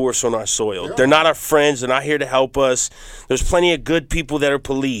occupying force on our soil. Yeah. They're not our friends. They're not here to help us. There's plenty of good people that are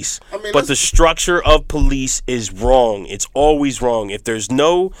police. I mean, but the structure of police is wrong. It's always wrong. If there's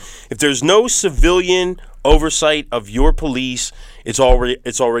no civilian oversight of your police, it's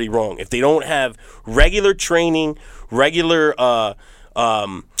already wrong. If they don't have regular training, regular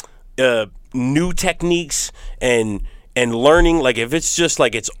new techniques and learning, like if it's just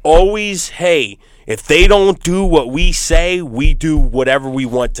like it's always, hey, If they don't do what we say, we do whatever we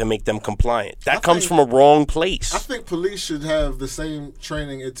want to make them compliant. That comes from a wrong place. I think police should have the same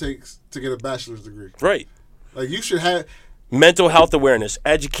training it takes to get a bachelor's degree. Right. Like you should have. Mental health awareness,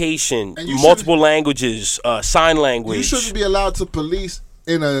 education, multiple languages, sign language. You shouldn't be allowed to police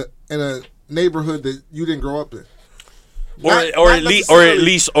in a neighborhood that you didn't grow up in. Or at least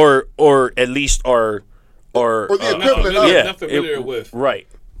the equivalent of not familiar with. Right.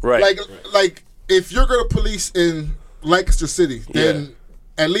 Like if you're gonna police in Lancaster City, then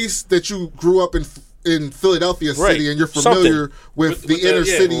at least that you grew up in Philadelphia City and you're familiar with the inner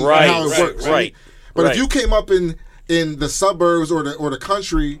city and how it works. Right. But if you came up in the suburbs or the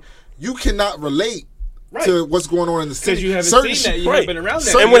country, you cannot relate to what's going on in the city. Because you haven't seen that, you haven't been around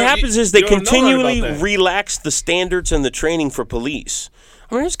that. And what happens is they you don't know nothing continually about that. relax the standards and the training for police.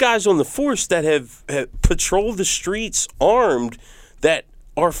 I mean, there's guys on the force that have patrolled the streets armed that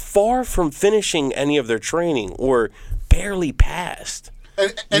are far from finishing any of their training or barely passed.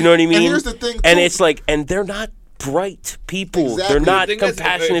 You know what I mean? And here's the thing, and too. it's like, and they're not bright people. Exactly. They're not The thing is,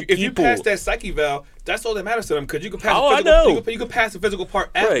 compassionate if people. you pass that psyche valve, that's all that matters to them because you can pass. Oh, the physical, I know. You can pass the physical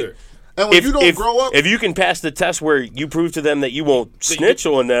part after. Right. And when you don't grow up, if you can pass the test where you prove to them that you won't snitch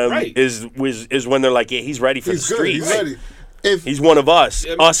on them, Right. is when they're like, yeah, he's ready for he's the good. streets. He's ready. If He's one of us.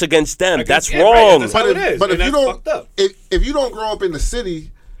 Yeah, Us against them. That's yeah, wrong. right, that's how it is. But and if you that's don't, fucked up. if you don't grow up in the city,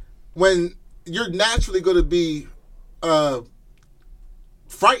 when you're naturally going to be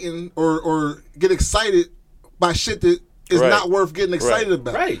frightened or get excited by shit that is Right. not worth getting excited Right.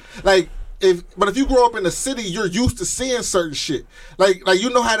 about. Right. Like if you grow up in the city, you're used to seeing certain shit. Like you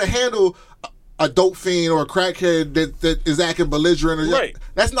know how to handle a dope fiend or a crackhead that is acting belligerent. Or Right.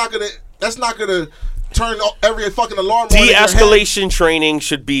 That's not gonna turn every fucking alarm on in your head. De-escalation training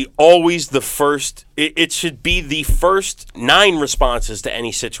should be always the first. It should be the first 9 responses to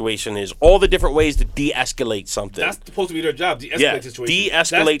any situation. Is all the different ways to de-escalate something. That's supposed to be their job. De-escalate Yeah, the situation.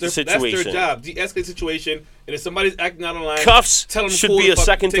 de-escalate the That's situation. their job. De-escalate the situation. And if somebody's acting out of line, Cuffs tell them to should pull be the a fuck-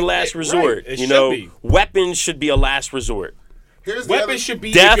 second to take- last right, resort. it You should know, be. weapons should be a last resort. Here's the other- Weapons should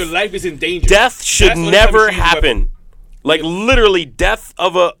be Death- if your life is in danger. Death should That's the only never time you should use a weapon. happen. Like literally, death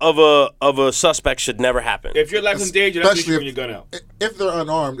of a suspect should never happen. If your life's in danger, that's when you Especially bring your gun out. if they're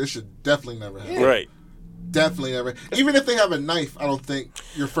unarmed, it should definitely never happen. Right. Definitely never. Even if they have a knife, I don't think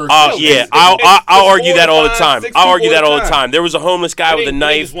your first. Oh yeah, I'll it's argue 4 that all the 5, time. 6 I'll argue people that all the time. time. There was a homeless guy with a It ain't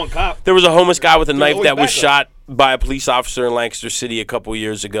knife. just one cop. There was a homeless guy with a knife always that was backup. shot by a police officer in Lancaster City a couple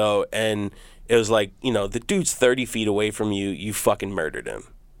years ago, and it was like, you know, the dude's 30 feet away from you. You fucking murdered him.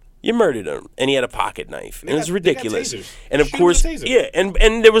 You murdered him, and he had a pocket knife. And it was they got ridiculous. tasers. And of Shoot him course, with a taser. yeah,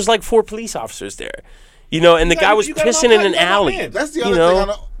 and there was like 4 police officers there. You know, and the guy was you got pissing him in out, an you got him out, alley. man. That's the you other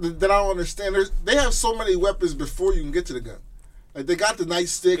know? thing that I don't understand. They have so many weapons before you can get to the gun. Like they got the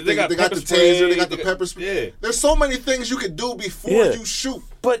nightstick, they got the pepper taser, spray, they got the pepper spray. yeah. There's so many things you could do before Yeah. you shoot.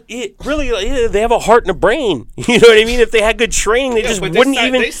 But it really, they have a heart and a brain. You know what I mean? If they had good training, they Yeah, just but wouldn't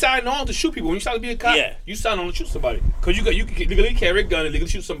even. They sign on to shoot people. When you sign to be a cop, Yeah. you sign on to shoot somebody. Because you can legally carry a gun and legally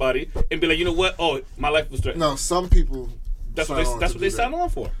shoot somebody and be like, you know what? Oh, my life was threatened. No, some people. That's sign what on they, that's to what they do sign that. on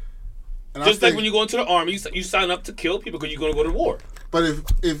for. And I Just like think- when you go into the army, you sign up to kill people because you're going to go to war. But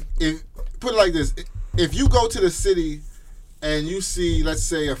if put it like this, if you go to the city and you see, let's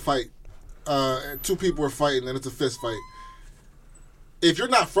say, a fight, 2 people are fighting and it's a fist fight. If you're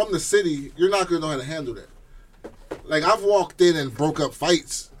not from the city, you're not gonna know how to handle that. Like I've walked in and broke up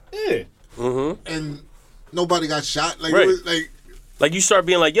fights Yeah. and nobody got shot. Like Right. it was like. Like you start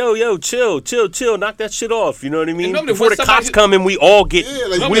being like, yo, chill, knock that shit off. You know what I mean? normally Before when the somebody- cops come and we all get, Yeah,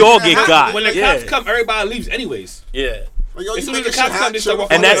 like, we normally all when get that got. When the yeah. cops come, everybody leaves anyways. Yeah. Like, yo, As you soon as think the this cops shit come, hot, they chill start the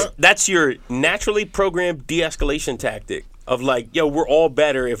walking And fuck Yeah. out. that's your naturally programmed de-escalation tactic of like, yo, we're all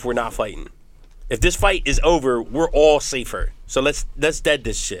better if we're not fighting. If this fight is over, we're all safer. So let's dead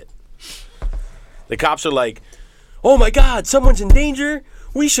this shit. The cops are like, oh my God, someone's in danger.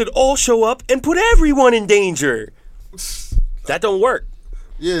 We should all show up and put everyone in danger. That don't work.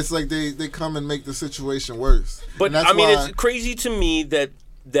 Yeah, it's like they come and make the situation worse. But And that's I mean, why- it's crazy to me that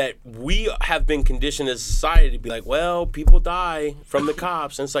we have been conditioned as a society to be like, well, people die from the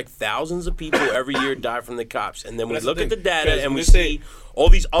cops, and it's like thousands of people every year die from the cops, and then we That's look the at the thing, data because and when we they say- see all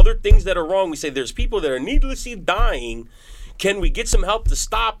these other things that are wrong. We say there's people that are needlessly dying. Can we get some help to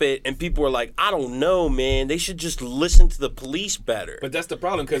stop it? And people are like, I don't know, man. They should just listen to the police better. But that's the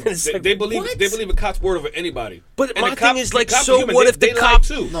problem It's because like, they believe what? they believe a cop's word over anybody. But And my the thing cops- is the like, cops so are human. what They- if the they lie cops?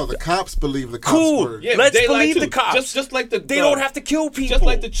 too? no, the cops believe the cops' Cool. word. Yeah, Let's they lie believe too. the cops. Just like the They don't have to kill people. Just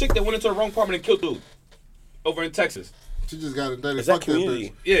like the chick that went into the wrong apartment and killed dude over in Texas. She just got indicted. Is that Fuck that bitch.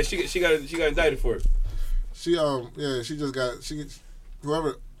 community? Yeah, she got indicted for it. She just got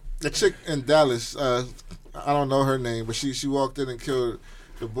whoever The chick in Dallas, I don't know her name, but she walked in and killed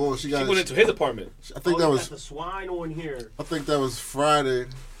the bull. She went into his apartment. I think you that got was. the swine on here. I think that was Friday.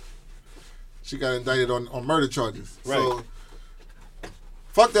 She got indicted on murder charges. Right. So,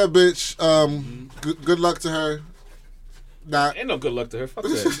 fuck that bitch. Good luck to her. Nah. Ain't no good luck to her. Fuck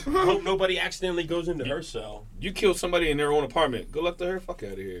that. I hope nobody accidentally goes into her cell. You killed somebody in their own apartment. Good luck to her. Fuck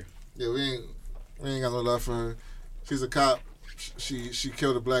out of here. Yeah, we ain't got no love for her. She's a cop. She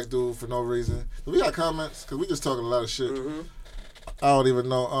killed a black dude for no reason. But we got comments because we just talking a lot of shit. I don't even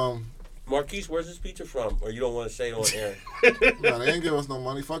know. Marquise, where's this pizza from? Or you don't want to say it on air? Nah, they ain't give us no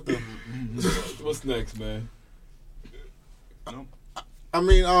money. Fuck them. What's next, man? I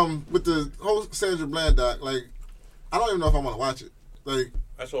mean, with the whole Sandra Bland doc, like, I don't even know if I want to watch it. Like,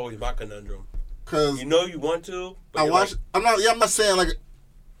 That's always my conundrum. cause You know you want to, but I you're watch. like, I'm not saying like,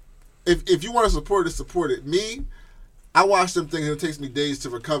 if you want to support it, support it. Me, I watch them things and it takes me days to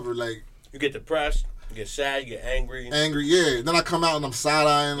recover. Like, you get depressed, you get sad, you get angry. angry, yeah. Then I come out and I'm side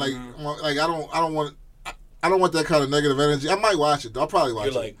eyeing, like, like I don't want that kind of negative energy. I might watch it though. I'll probably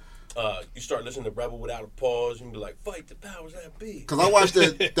watch You're it. like, you start listening to Rebel Without a Pause, and you be like, fight the powers that be. Cause I watched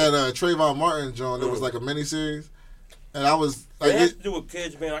that Trayvon Martin joint. It was like a miniseries, and I was like, It has to do with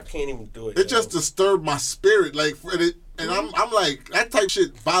kids, man. I can't even do it. it just disturbed my spirit, like, and I'm like, that type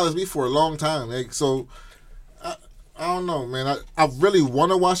shit bothers me for a long time, like, so. I don't know, man. I really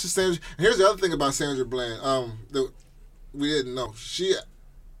want to watch the Sandra. And here's the other thing about Sandra Bland. That we didn't know. She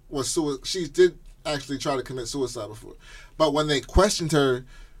did actually try to commit suicide before, but when they questioned her,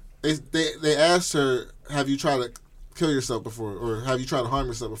 they asked her, "Have you tried to kill yourself before, or have you tried to harm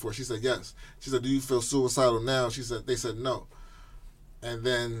yourself before?" She said yes. She said, "Do you feel suicidal now?" They said no. And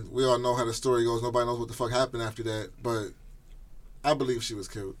then we all know how the story goes. Nobody knows what the fuck happened after that, but I believe she was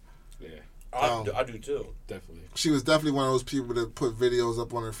killed. Yeah, I do too. definitely. She was definitely one of those people that put videos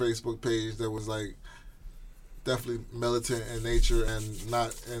up on her Facebook page that was like definitely militant in nature and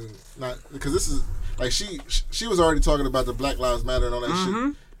not because this is like she was already talking about the Black Lives Matter and all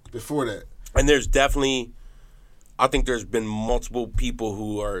that shit before that. And there's definitely, I think there's been multiple people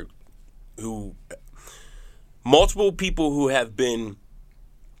who have been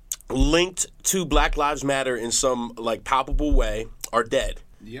linked to Black Lives Matter in some like palpable way are dead.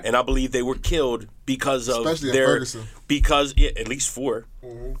 Yeah. And I believe they were killed because of Especially in their Ferguson. because at least 4,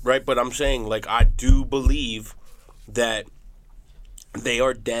 right? But I'm saying like I do believe that they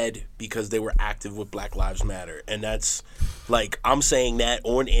are dead because they were active with Black Lives Matter, and that's like I'm saying that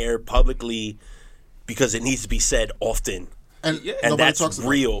on air publicly because it needs to be said often, And and nobody that's talks about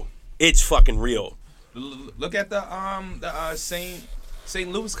real. It's fucking real. Look at the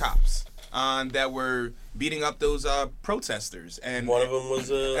St. Louis cops that were beating up those protesters, and One of them was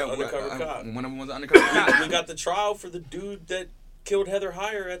an undercover cop. One of them was an undercover cop. We got the trial for the dude that killed Heather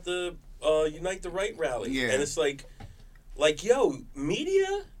Heyer at the Unite the Right rally. Yeah. And it's like, yo,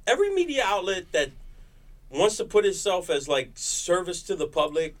 media, every media outlet that wants to put itself as like service to the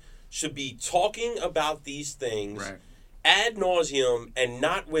public should be talking about these things Right. ad nauseum and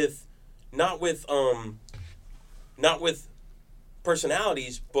not with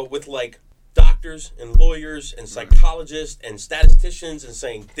personalities, but with like doctors and lawyers and psychologists and statisticians and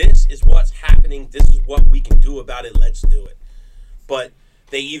saying this is what's happening, this is what we can do about it, let's do it. But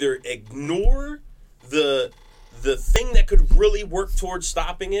they either ignore the thing that could really work towards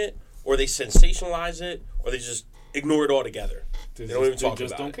stopping it, or they sensationalize it, or they just ignore it altogether. They don't even talk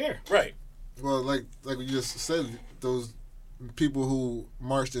just about don't it. care. Right. Well, like you just said, those people who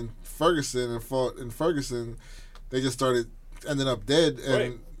marched in Ferguson and fought in Ferguson, they just started ending up dead. And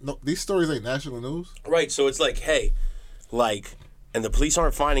Right. no, these stories ain't national news. Right, so it's like, hey, like, and the police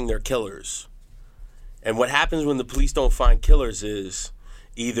aren't finding their killers. And what happens when the police don't find killers is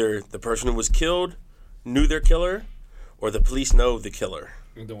either the person who was killed knew their killer, or the police know the killer.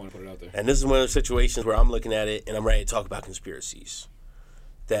 You don't want to put it out there. And this is one of those situations where I'm looking at it and I'm ready to talk about conspiracies.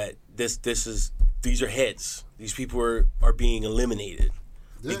 That these are hits. These people are being eliminated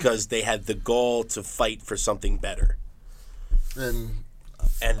Yeah. because they had the gall to fight for something better. And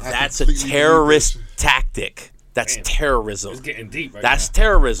And I that's a completely believe terrorist that. tactic. That's Damn. terrorism. It's getting deep right That's now.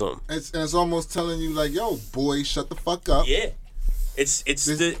 terrorism. it's almost telling you like, yo, boy, shut the fuck up. Yeah. It's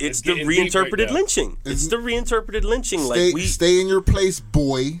the getting deep reinterpreted right now. lynching. It's the reinterpreted lynching. Stay in your place,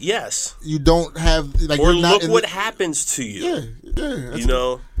 boy. Yes. You don't have like Or you're not look in what the, happens to you. Yeah, that's You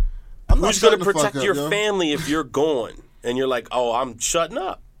know, I'm not who's going shutting to the fuck protect up, your yo. family if you're gone? And you're like, oh, I'm shutting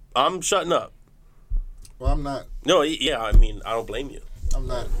up. I'm shutting up. Well, I'm not. No, yeah, I mean, I don't blame you. I'm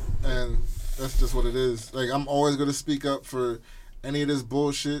not, and that's just what it is. Like, I'm always gonna speak up for any of this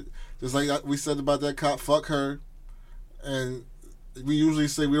bullshit. Just like we said about that cop, fuck her, and we usually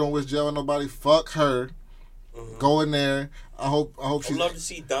say we don't wish jail on nobody. Fuck her. Go in there. I hope I'd she's. love to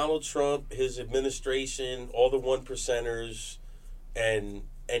see Donald Trump, his administration, all the 1%ers, and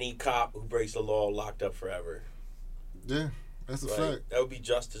any cop who breaks the law locked up forever. Yeah, that's a Like, fact. that would be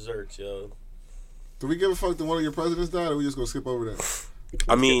just desserts, yo. Do we give a fuck that one of your presidents died, or we just gonna skip over that?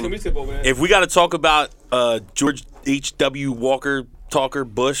 I mean, Can we skip over that? if we got to talk about George H.W. Walker Talker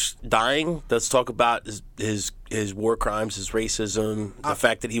Bush dying, let's talk about his war crimes, his racism, the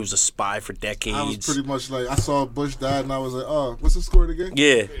fact that he was a spy for decades. I was pretty much like, I saw Bush died, and I was like, oh, what's the score again?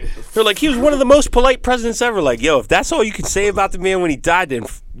 Yeah. They're like, he was one of the most polite presidents ever. Like, yo, if that's all you can say about the man when he died,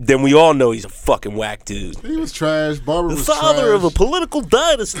 then we all know he's a fucking whack dude. He was trash. Barbara The was father trash. of a political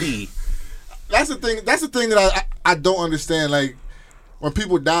dynasty. That's the thing. That's the thing that I don't understand. Like, when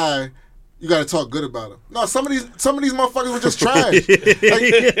people die, you gotta talk good about them. No, some of these motherfuckers were just trash. Like,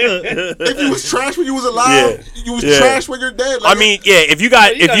 if you was trash when you was alive, you was trash when you're dead. Like, I mean, yeah, if you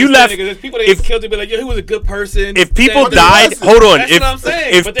left, there's people that get killed, they be like, yo, he was a good person. if people But died, listen, hold on. that's what I'm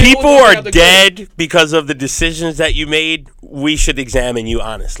saying, If but they people won't are have the dead because of the decisions that you made, we should examine you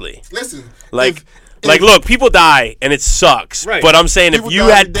honestly. listen, Like, if- look, people die and it sucks. Right. But I'm saying if People you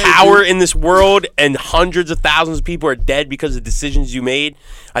die had every day, power dude. in this world and hundreds of thousands of people are dead because of decisions you made,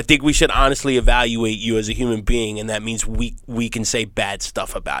 I think we should honestly evaluate you as a human being, and that means we can say bad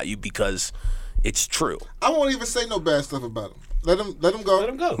stuff about you because it's true. I won't even say no bad stuff about him. Let him go. Let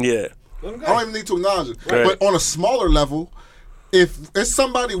him go. Yeah. Let him go. I don't even need to acknowledge it. Right. But on a smaller level, if it's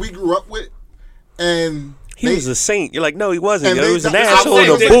somebody we grew up with, and He was a saint. You're like, no, he wasn't. And Yo, they- he was an that's what I'm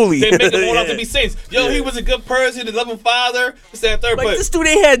asshole and saying. a bully. They make him all out to Yeah. be saints. Yo, he was a good person, a loving father. This, that, and third. Like, but this dude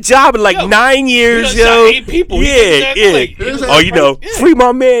ain't had a job in like Yo, 9 years, he done yo. shot 8 people. He Yeah, did that, yeah. like, he was Oh, you know, yeah. free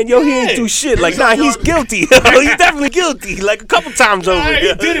my man. Yo, he ain't Yeah. do shit. Like, Here's nah, how he's y'all- guilty. He's definitely guilty. Like, a couple times over. Nah,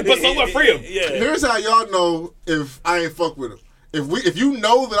 he did it, but someone free him. Yeah. here's how y'all know if I ain't fuck with him. If you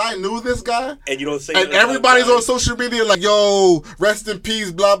know that I knew this guy, And you don't say and nothing about everybody's it. on social media like, yo, rest in peace,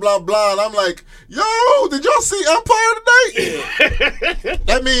 blah, blah, blah. And I'm like, yo, did y'all see Empire tonight?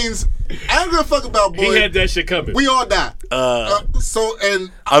 That means I ain't gonna fuck about He boy. had that shit coming. We all die.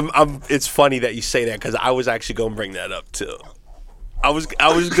 And It's funny that you say that because I was actually gonna bring that up too. I was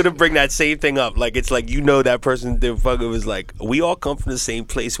gonna bring that same thing up. Like, it's like, you know, that person that fucking was like, we all come from the same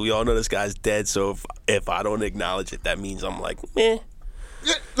place. We all know this guy's dead. So if I don't acknowledge it, that means I'm like, meh.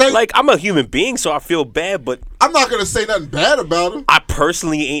 Like, I'm a human being, so I feel bad, but I'm not gonna say nothing bad about him. I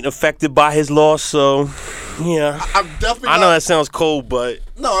personally ain't affected by his loss. So yeah, I'm definitely. I know not, that sounds cold, but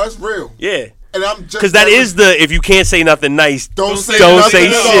No, that's real. yeah. And I'm just Because that is the, if you can't say nothing nice, Don't say don't nothing say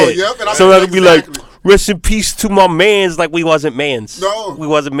at all. shit. Yep, and I'm So that'll be like, exactly. rest in peace to my mans, like we wasn't mans. No. We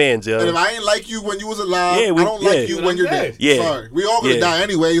wasn't mans, yo. And if I ain't like you when you was alive, Yeah, I don't like you when you're dead. Yeah. Sorry. We all gonna Yeah. die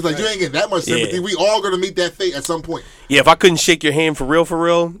anyway. It's like, you ain't getting that much sympathy. Yeah. We all gonna meet that fate at some point. Yeah, if I couldn't shake your hand for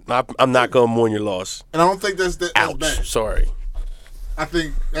real, I'm not going to mourn your loss. And I don't think that's Ouch. bad. Sorry. I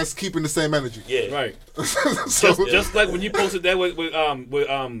think that's keeping the same energy. Yeah. Right. So, Just like when you posted that with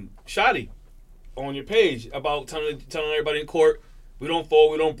Shotty on your page about telling everybody in court, we don't fall,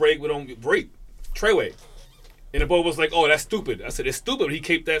 we don't break, Treyway. And the boy was like, oh, that's stupid. I said, it's stupid, but he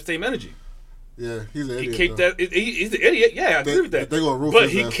kept that same energy. yeah, he's an He idiot. kept though. that. He's an idiot. Yeah, I agree with that. they gonna roof but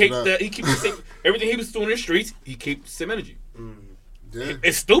his he ass for kept that. that. He kept the same. Everything he was doing in the streets, he kept the same energy. Yeah.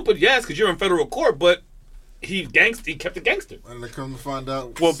 It's stupid, yes, because you're in federal court, but he kept the gangster. And they come to find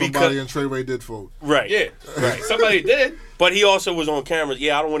out Well, somebody in Treyway did fold. Right. Yeah, somebody did. But he also was on camera.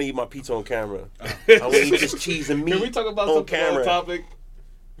 Yeah, I don't want to eat my pizza on camera. I want to eat just cheese and meat Can we talk about on something on camera. topic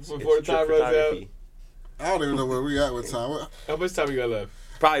before the time runs out? Photography. I don't even know where we at with time. How much time we got left?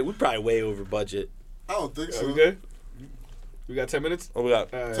 We're probably way over budget. I don't think Are so. we good? We got 10 minutes. Oh, we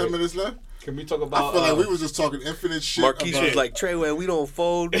got. All right. 10 minutes left? Can we talk I about? feel like we was just talking infinite shit. Marquise about was like, Treyway, we don't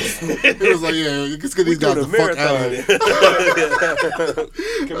fold. He was like, yeah, let's get these guys the doing a fuck out of marathon.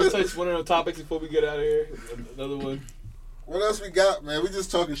 here. Can we touch one of the topics before we get out of here? Another one. What else we got, man? We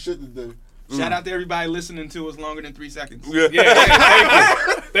just talking shit today. Shout out to everybody listening to us longer than 3 seconds. Yeah.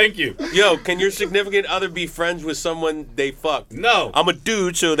 Thank you. Yo, can your significant other be friends with someone they fucked? No. I'm a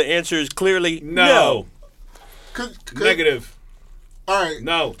dude, so the answer is clearly No. Could, Negative. All right.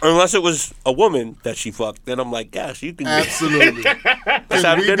 No. Unless it was a woman that she fucked, then I'm like, yes, you can. Absolutely. Let's Can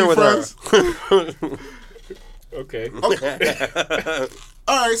have we dinner be with friends? her. Okay.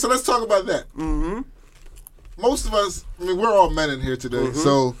 All right, so let's talk about that. Mm-hmm. Most of us, I mean, we're all men in here today,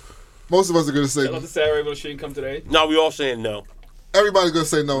 so most of us are going to say, Shout out to Sarah, even though she didn't come today. No, we all saying no. everybody's going to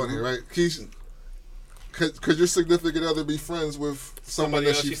say no in here, right? Keisha, could your significant other be friends with someone Somebody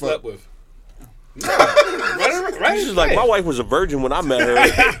that else she she fucked? slept with. Right? She's like, my wife was a virgin when I met her.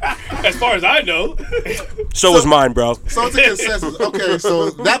 As far as I know. So was mine, bro. So it's a consensus. Okay, so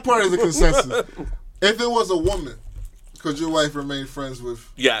that part is a consensus. If it was a woman, could your wife remain friends with?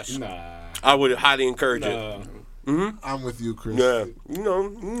 Yes. Nah. I would highly encourage it. I'm with you, Chris. Yeah. You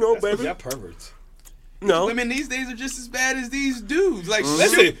know, baby. Y'all perverts. No. Women these days are just as bad as these dudes. Like,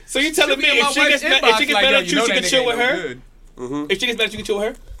 Listen, so you telling me if she gets mad at you, she can chill with her? If she gets mad at you, can chill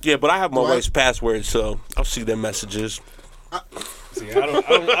with her? Yeah, but I have my What? wife's password, so I'll see them messages. See, I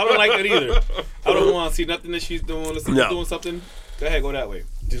don't like that either. I don't want to see nothing that she's doing. If she's doing something, go ahead, go that way.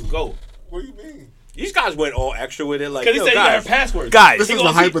 Just go. What do you mean? These guys went all extra with it. Like, Because he yo, said you got guys, her passwords. guys, This is a gonna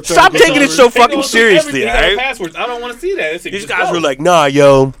see- hypothetical. stop taking it so He fucking seriously, He all got her right? passwords. I don't want to see that. It's like, These just guys go. were like, nah,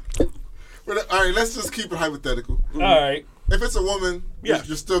 yo. All right, let's just keep it hypothetical. all right. If it's a woman, Yeah.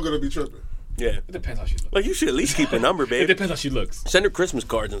 you're still gonna be tripping. Yeah. It depends how she looks. Like, you should at least keep a number, It babe. depends how she looks. Send her Christmas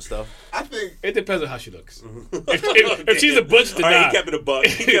cards and stuff. I think It depends on how she looks. If she's a butch, then All right, nah. he kept it a buck.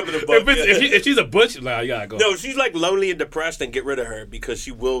 He kept it a buck. If she's a butch, nah, you gotta go. No, she's like lonely and depressed, and get rid of her because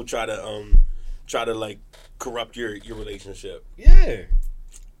she will try to like corrupt your relationship. Yeah.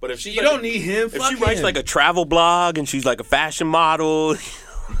 But if she's You like don't need him. if Fuck she writes him. like a travel blog and she's like a fashion model,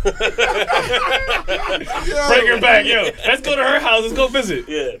 Bring her back, yo. Let's go to her house. Let's go visit.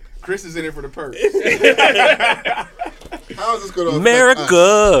 yeah, Chris is in it for the perks. how is this gonna affect us?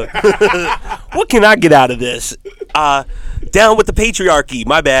 America. What can I get out of this? Down with the patriarchy.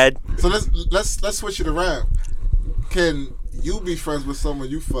 My bad. So let's switch it around. Can you be friends with someone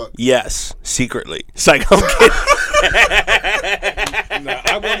you fuck? Yes, secretly. It's like, I'm kidding. Nah,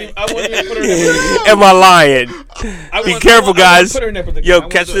 I wouldn't even put her in that. Am I lying? Be careful, guys. Put her in that predicament. Yo,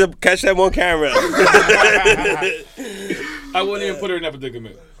 catch that on camera. I wouldn't even put her in that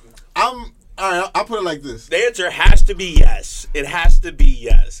predicament. All right. I'll put it like this. The answer has to be yes. It has to be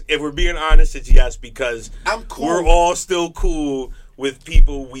yes. If we're being honest, it's yes because I'm cool. we're all still cool with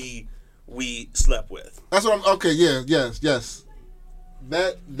people we slept with. That's what I'm. Okay. Yeah. Yes.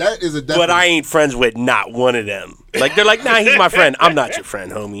 That is a definite. But I ain't friends with not one of them. Like, they're like, nah, he's my friend. I'm not your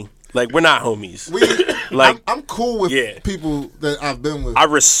friend, homie. Like, we're not homies. Like, I'm cool with Yeah. people that I've been with. I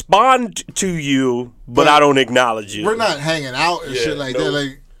respond to you, but I don't acknowledge you. We're not hanging out and Yeah, shit like no. that.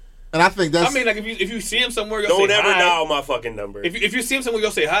 Like, and I think that's. I mean, like if you see him somewhere, you'll Don't say ever hi. dial my fucking number. If you see him somewhere,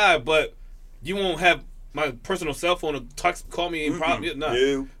 you'll say hi, but you won't have my personal cell phone to call me and probably nah.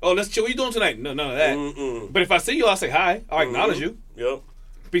 No. Oh, let's chill. What you doing tonight? No, none of that. Mm-mm. But if I see you, I'll say hi. I'll acknowledge you. Yep.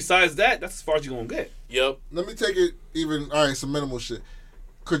 Besides that, that's as far as you're gonna get. Yep. Let me take it even. All right, some minimal shit.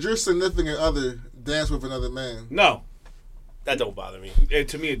 Could your significant other dance with another man? No, That don't bother me.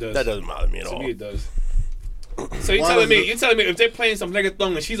 to me it does. That doesn't bother me at To all. me it does. So you're Why telling does me if they're playing some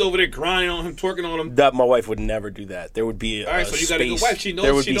reggaeton and she's over there grinding on him, twerking on him? That my wife would never do that. There would be All right, so you got a good space. wife. She knows-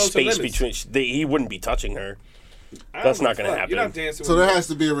 there would she be knows her space limits. between. He wouldn't be touching her. I don't That's give not a gonna fuck. happen. You're not dancing. So with there me. has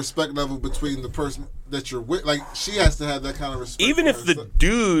to be a respect level between the person that you're with. Like, she has to have that kind of respect. Even for if the herself.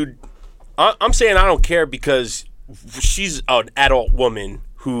 dude, I'm saying I don't care because she's an adult woman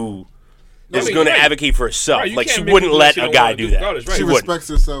who is mean, going to right. advocate for herself. Right, you like can't she make wouldn't her do let what she a don't guy wanna do do that. regardless, right. she wouldn't. respects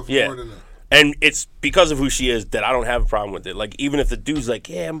herself Yeah. more than that. And it's because of who she is that I don't have a problem with it. Like, even if the dude's like,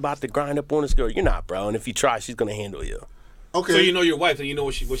 yeah, I'm about to grind up on this girl, you're not, bro. And if you try, she's going to handle you. Okay. So you know your wife and you know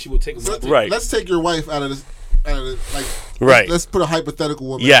what she will take. So Right. Let's take your wife out of this. Like, Right. Let's put a hypothetical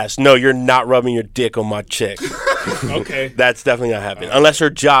woman. Yes, no, you're not rubbing your dick on my chick. Okay. That's definitely not happening. Unless her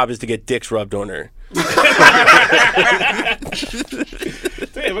job is to get dicks rubbed on her.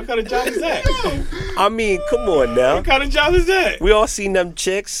 Damn, what kind of job is that? I mean, come on now. What kind of job is that? We all seen them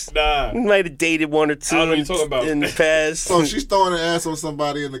chicks. Nah. We might have dated one or two I don't know what in, you're talking about. in the past. So if she's throwing her ass on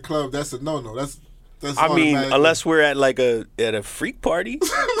somebody in the club, that's a no. That's I mean, automatically- unless we're at like a freak party,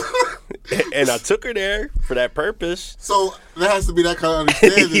 and I took her there for that purpose. So there has to be that kind of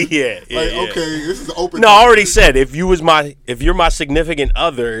understanding. Yeah, yeah, Like, yeah. okay, this is an open. No, I already said if you're my significant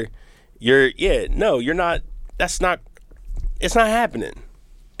other, you're not. That's not. It's not happening.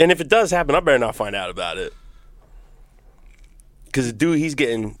 And if it does happen, I better not find out about it. Because the dude, he's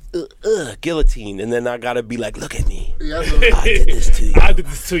getting guillotine, and then I gotta be like, look at me. Yeah, I did this to you. I did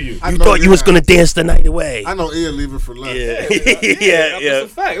this to you. I You know thought you you're was not. gonna dance the night away. I know Ia leaving for less. Yeah, That's yeah. a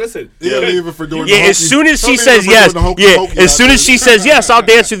fact. Listen. Ia leaving for doing. Yeah, the as hokey- soon as she Don't says leave her yes, for doing the hokey yeah, pokey as out soon there. as she says yes, I'll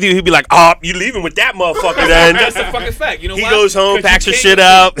dance with you. He'd be like, oh, you leaving with that motherfucker then. That's a fucking fact. You know He why? goes home, 'Cause you packs her can't- shit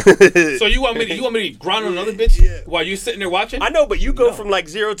up. So you want me to grind on another bitch while you sitting there watching? I know, but you go from like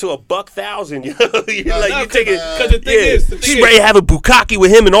 0 to $1,000. You're like, No, you take it. Because the thing is, She's ready to have a bukkake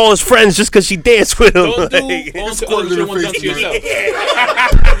with him and all his friends just because she danced with him. Don't do Like, onto others what you want done to yourself.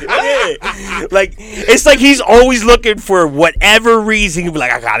 yeah. Like it's like he's always looking for whatever reason. He'd be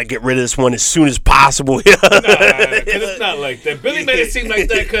like, I gotta get rid of this one as soon as possible. Nah, 'cause it's not like that. Billy made it seem like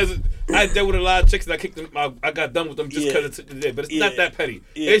that because I dealt with a lot of chicks and I kicked them. I got done with them just because it did. But it's not that petty.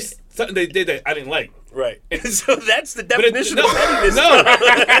 Yeah. It's something they did that I didn't like. Right. So that's the But definition of pettiness. No,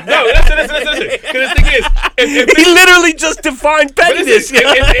 listen. Because the thing is, if He literally just defined but pettiness. listen,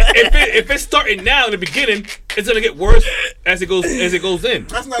 if it's starting now in the beginning, it's gonna get worse as it goes in.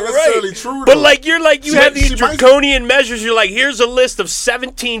 That's not necessarily true, But though. like you She have might- these she might- draconian measures. You're like, here's a list of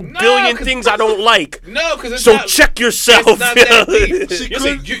 17 billion 'cause- things I don't like. No, because it's So not, check yourself. It's not that deep. She You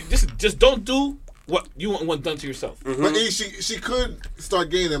could- see, just don't do what you want done to yourself. But she could start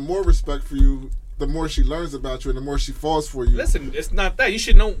gaining more respect for you the more she learns about you and the more she falls for you. Listen, it's not that. You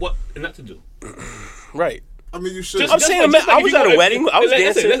should know what not to do. Right. I mean, you should. I'm saying, just I if was you at go a wedding. I was let's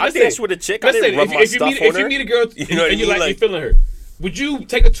dancing. say- I let's danced say- with a chick. I let's didn't say rub if my you stuff meet on if her. you meet a girl You know what I and you mean? like you Like- feeling her, would you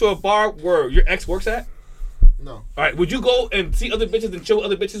take her to a bar where your ex works at? No. All right. Would you go and see other bitches and chill with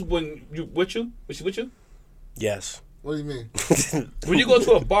other bitches when you with you? Was she with you? Yes. What do you mean? When you go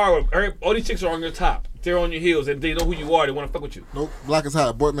to a bar where all these chicks are on your top, they're on your heels, and they know who you are, they want to fuck with you. Nope. Black is hot.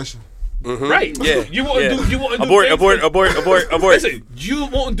 Abort mission. Right? Yeah. You won't do. You won't do Abort, things abort, 'cause- abort. Listen, you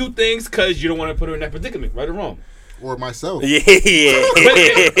won't do things because you don't want to put her in that predicament, right or wrong. Or myself. Yeah. But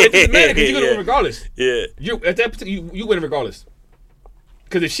it doesn't matter because you're gonna win regardless. Yeah. You at that you win regardless.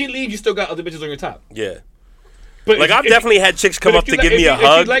 Because if she leaves, you still got other bitches on your top. Yeah. But Like I've definitely had chicks come but up if you to li- give me if a you- if you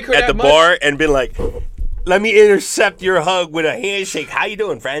hug like her at that the much- bar and been like, "Let me intercept your hug with a handshake. How you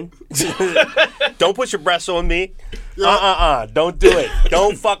doing, friend? Don't put your breasts on me. Don't do it.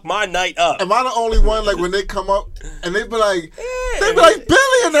 Don't fuck my night up." Am I the only one, like, when they come up and they be like, Billy,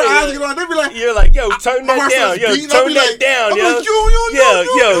 and their eyes get on, they be like, You're like, yo, turn my that worst down. is Yo, beating, I tone be that like- down, I'm yo. like,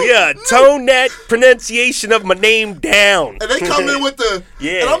 yo, Yeah. Tone that pronunciation of my name down. and they come in with the,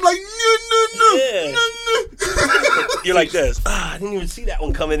 Yeah. and I'm like, no. Yeah. You're like this. I didn't even see that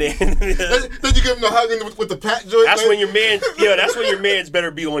one coming in. Then you give them the hug and with the pat joint. That's like, when your man, that's when your man's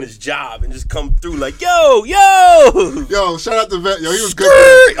better be on his job and just come through like, yo. Yo, shout out to Vet. Yo, he was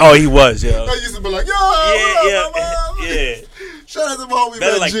good. Oh, he was, yo. I used to be like, yo, what up, mama? Yeah. Shout out to my homie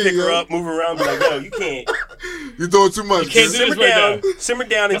Better Vet like G, pick her yo. up, move her around, be like, yo, you can't. You're doing too much. can't do kid. this right now. Simmer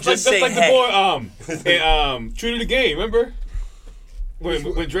down, and That's just like say, the hey. boy True to the Game. Remember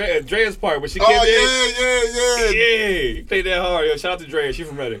when Drea's part when she came Oh, in. yeah. Yeah, he played that hard. Yo, shout out to Drea. She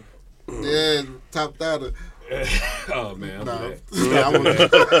from Reading. Yeah, top that. Oh man, Nah, I'll nah, I wouldn't. do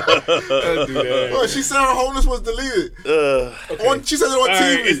that. I'll do that. Oh, she said her wholeness was deleted. She said it on All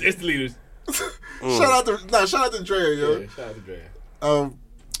TV. right, it's the leaders. Shout out to Dre, yo. Yeah, shout out to Drea.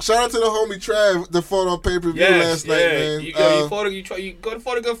 Shout out to the homie Trav that fought on pay-per-view last night, man. You go to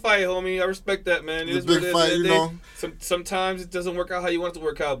fought a good fight, homie. I respect that, man. It was a what big it is. fight, you know. Sometimes it doesn't work out how you want it to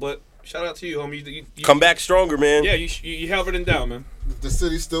work out, but shout out to you, homie. You Come back stronger, man. Yeah, you held it down, man. The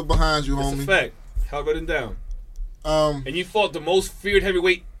city's still behind you, That's a homie. fact. Held it down. And you fought the most feared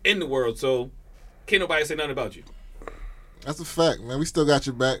heavyweight in the world, so can't nobody say nothing about you. That's a fact, man. We still got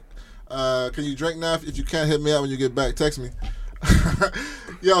your back. Can you drink now? If you can't, hit me out when you get back. Text me.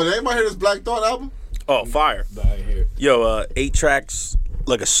 Yo, did anybody hear this Black Thought album? Oh, fire. But I ain't hear it. Yo, 8 tracks,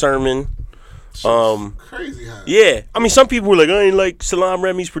 like a sermon. Crazy high. Yeah. I mean, some people were like, I ain't like Salam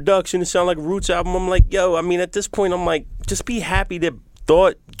Remy's production. It sound like a Roots album. I'm like, yo, I mean, at this point, I'm like, just be happy that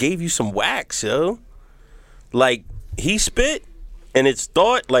Thought gave you some wax, yo. Like, he spit, and it's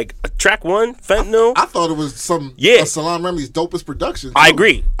Thought, like, track 1, Fentanyl. I thought it was some Salam Remy's dopest production. I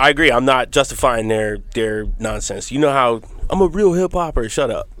agree. I'm not justifying their nonsense. You know how I'm a real hip hopper.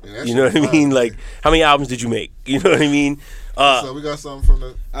 Shut up. Yeah, you know what I mean? Like, how many albums did you make? You know what I mean? So we got something from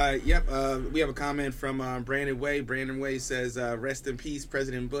the. Yep. We have a comment from Brandon Way. Brandon Way says, "Rest in peace,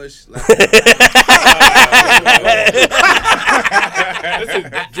 President Bush."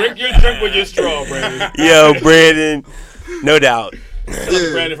 Listen, drink your drink with your straw, Brandon. Yo, Brandon, no doubt.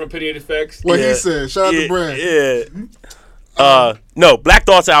 Yeah. Brandon from Pity Effects. What he said. Shout out to Brandon. Yeah. No, Black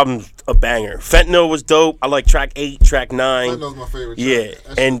Thought's album's a banger. Fentanyl was dope. I like track 8, track 9. Fentanyl's my favorite track.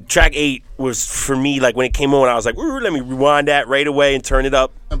 Yeah, and track 8 was for me, like when it came on, I was like, ooh, let me rewind that right away and turn it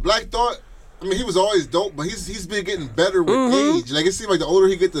up. And Black Thought, I mean, he was always dope, but he's been getting better with age. Like, it seems like the older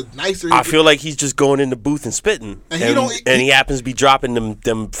he gets, the nicer he I gets. feel like he's just going in the booth and spitting, and he happens to be dropping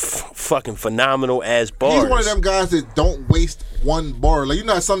them fucking phenomenal ass bars. He's one of them guys that don't waste one bar. Like, you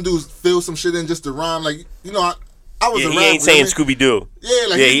know how some dudes fill some shit in just to rhyme. Like, you know, I was a rapper. He ain't saying you know? Scooby Doo. Yeah,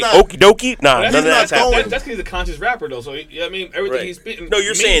 like he he's not. okie dokie. Nah, That's none of that's happening. That's because he's a conscious rapper, though. So I mean, everything he's spitting. No,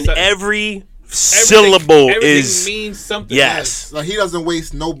 you're means saying something. every syllable everything is means something. yes. Like he doesn't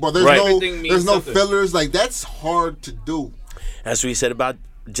waste no. There's Right. no. Everything means There's no something. fillers. Like that's hard to do. That's what he said about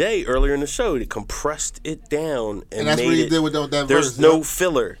Jay earlier in the show. He compressed it down and that's made what he it. did with that There's verse. no yeah.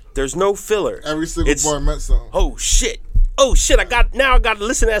 filler. There's no filler. Every single It's- bar meant something. Oh shit. I got to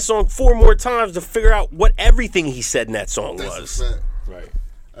listen to that song 4 more times to figure out what everything he said in that song That's was. a fact. Right.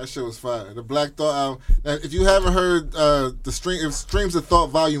 That shit was fire. The Black Thought album. Now, if you haven't heard Streams of Thought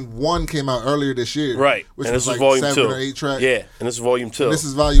Volume 1 came out earlier this year. Right. Which And was this was like volume 7 2. or 8 tracks. Yeah, and this is volume 2. This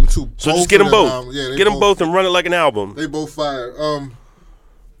is Volume 2. So just get them both. They Get them both and run it like an album. They both fire.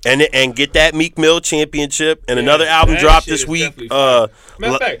 And get that Meek Mill championship and Yeah, anoted album that dropped shit this is week. definitely fire.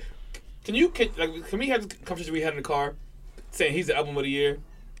 Matter of la- fact, can we have the conversation we had in the car saying he's the album of the year?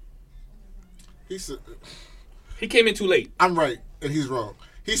 He said, He came in too late. I'm right, and he's wrong.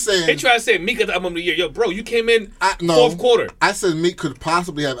 He's saying. They tried to say Meek is the album of the year. Yo, bro, you came in No, fourth quarter. I said Meek could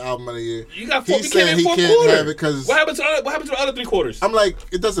possibly have album of the year. You got He's you came saying in he fourth can't quarter. have it because What happened to the other 3 quarters? I'm like,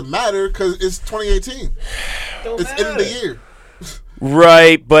 it doesn't matter because it's 2018. Don't It's matter. end of the year.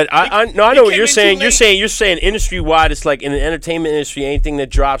 Right, but I know what came you're in saying. too You're late. saying industry wide. It's like in the entertainment industry, anything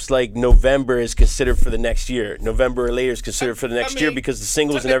that drops like November is considered for the next year. November or later is considered for the next year mean, because the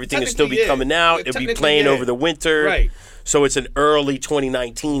singles and everything will still be technically, yeah. coming out. Yeah, It'll be technically, playing yeah. over the winter. Right. So it's an early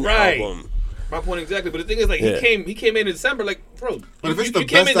 2019 Right. album. My point exactly. But the thing is, like, Yeah. he came in December, like, bro. But if it's you the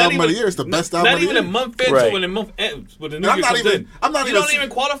came best in not album of the even- year, it's the best not album of the even year. a month into Right. when the month ends, when the new I'm year not comes even- in. I'm not you even don't even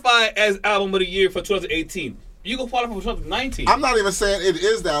qualify as album of the year for 2018. You can qualify for 2019. I'm not even saying it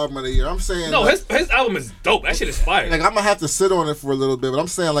is the album of the year. I'm saying no, like, his album is dope. That shit is fire. like I'm gonna have to sit on it for a little bit, but I'm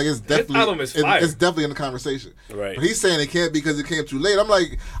saying like it's definitely album is fire. it's definitely in the conversation. Right. But he's saying it can't because it came too late. I'm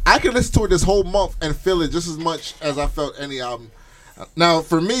like, I can listen to it this whole month and feel it just as much as I felt any album. Now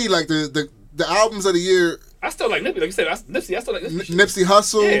for me, like the albums of the year, I still like Nipsey. Like you said, Nipsey. I still like Nipsey. Nipsey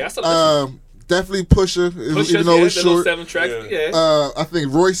Hussle, Yeah, I still like definitely Pusha, even though it's the little short. 7 tracks. Yeah. Yeah. I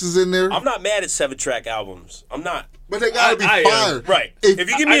think Royce is in there, I'm not mad at 7-track albums. I'm not. but they gotta be I am. fire, Right. If If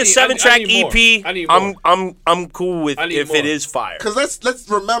you give I me a need- 7-track I need more. EP, I need more. I'm cool with I need if more. it is fire. Because let's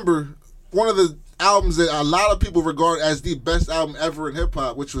remember one of the albums that a lot of people regard as the best album ever in hip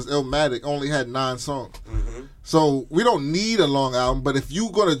hop, which was Illmatic, only had 9 songs. So we don't need a long album, but if you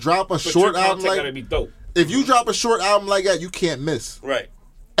gonna drop a But short your album content gotta like, be dope. if you drop a short album like that, you can't miss. Right.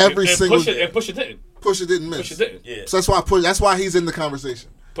 Every and single Push it didn't. Pusha didn't miss. Push it didn't. Yeah. So that's why he's in the conversation.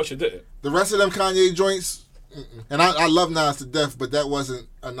 Push it didn't. The rest of them Kanye joints, and I love Nas to death, but that wasn't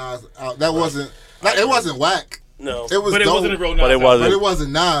a Nas. That wasn't. It wasn't whack. No. It was But it dope, wasn't a real. But it Nas wasn't. but it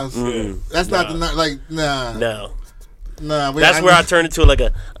wasn't Nas. That's not the like nah. No. Nah, That's where I turned into like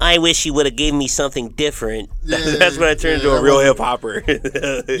a, I wish he would have given me something different. Yeah, That's when I turned into yeah, a real that hip hopper.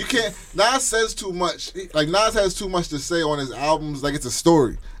 You can't. Nas says too much. Like Nas has too much to say on his albums. Like it's a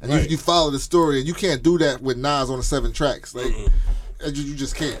story, and you follow the story, and you can't do that with Nas on the 7 tracks. Like you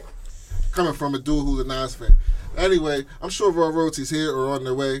just can't. Coming from a dude who's a Nas fan. Anyway, I'm sure Raw Royalty's here or on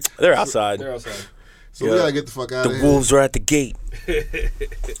their way, They're outside. They're outside. so we gotta get the fuck out The of here. wolves are at the gate.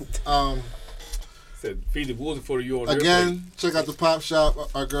 Said feed the wolves before you on Again, check out the Pop Shop.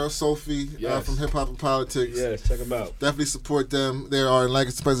 Our girl Sophie Yes. from Hip Hop and Politics. Yes, check them out. Definitely support them. They are in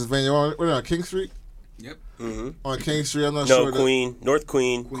Lancaster, Pennsylvania. We're on King Street. Yep. On King Street. I'm not No, sure. Queen. North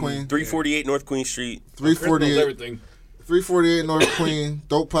Queen. Queen. 348 North Queen Street. Chris knows 348. everything. 348 North Queen,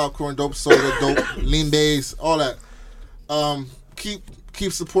 dope popcorn, dope soda, dope lean days, all that.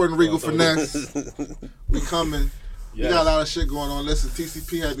 Keep supporting Regal Finesse. We coming. We got a lot of shit going on. Listen,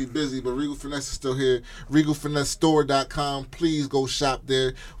 TCP had to be busy, but Regal Finesse is still here. RegalFinesseStore.com. Please go shop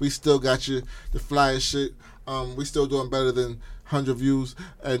there. We still got you the flyest shit. We still doing better than 100 views.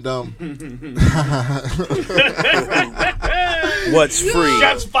 And What's free?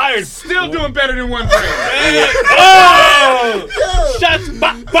 Shots fired. Still doing better than one brand. Oh! Shots.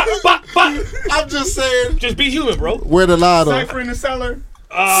 Bop, bop, bop, bop. I'm just saying, Just be human, bro. where the lotto. Cypher in the cellar.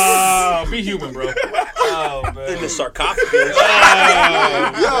 Be human, bro. Oh In man. the sarcophagus.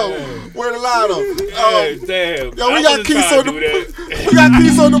 Yo, where the lotto. Hey, damn. Yo, we I got wasn't Keith trying on to the do that. we got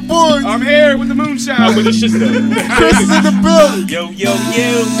Keith on the board. I'm here with the moonshine. With the shit stuff. Chris is in the building. Yo, yo,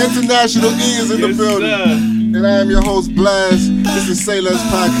 yo. International E is in the Yes, building. sir. And I am your host, Blast. This is Say Less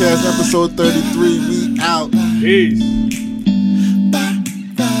Podcast, episode 33. We out. Peace.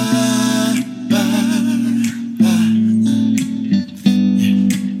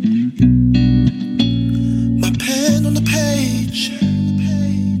 My pen on the page.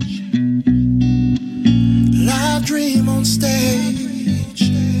 Live dream on stage.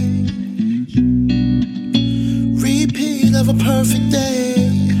 Repeat of a perfect day.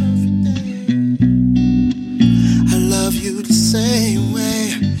 I love you the same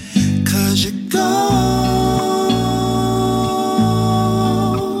way. 'Cause you're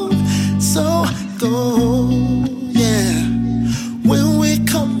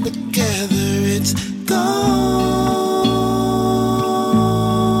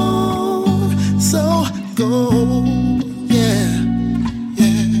gold. Yeah,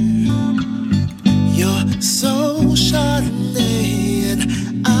 yeah. You're so Chardonnay and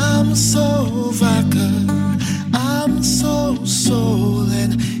I'm so vodka. I'm so soul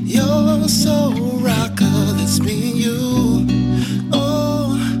and you're so rocker. That's me and you.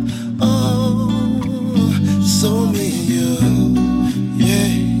 Oh, oh, so me and you.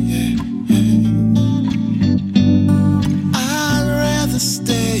 Yeah, yeah, yeah. I'd rather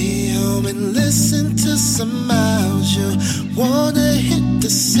stay home and listen to some miles. You wanna hit the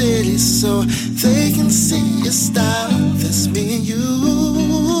city so they can see your style. That's me and you.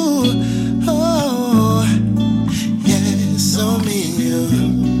 Oh, yeah, so me and you.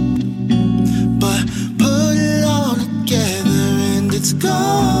 But put it all together and it's gold.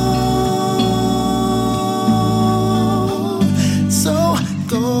 So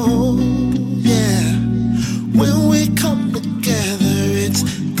gold, yeah. When we come together, it's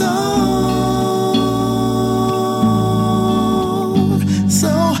gold.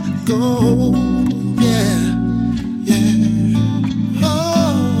 So gold, yeah, yeah.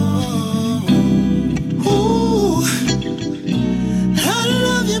 Oh, ooh, I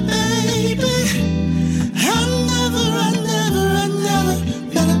love you, baby.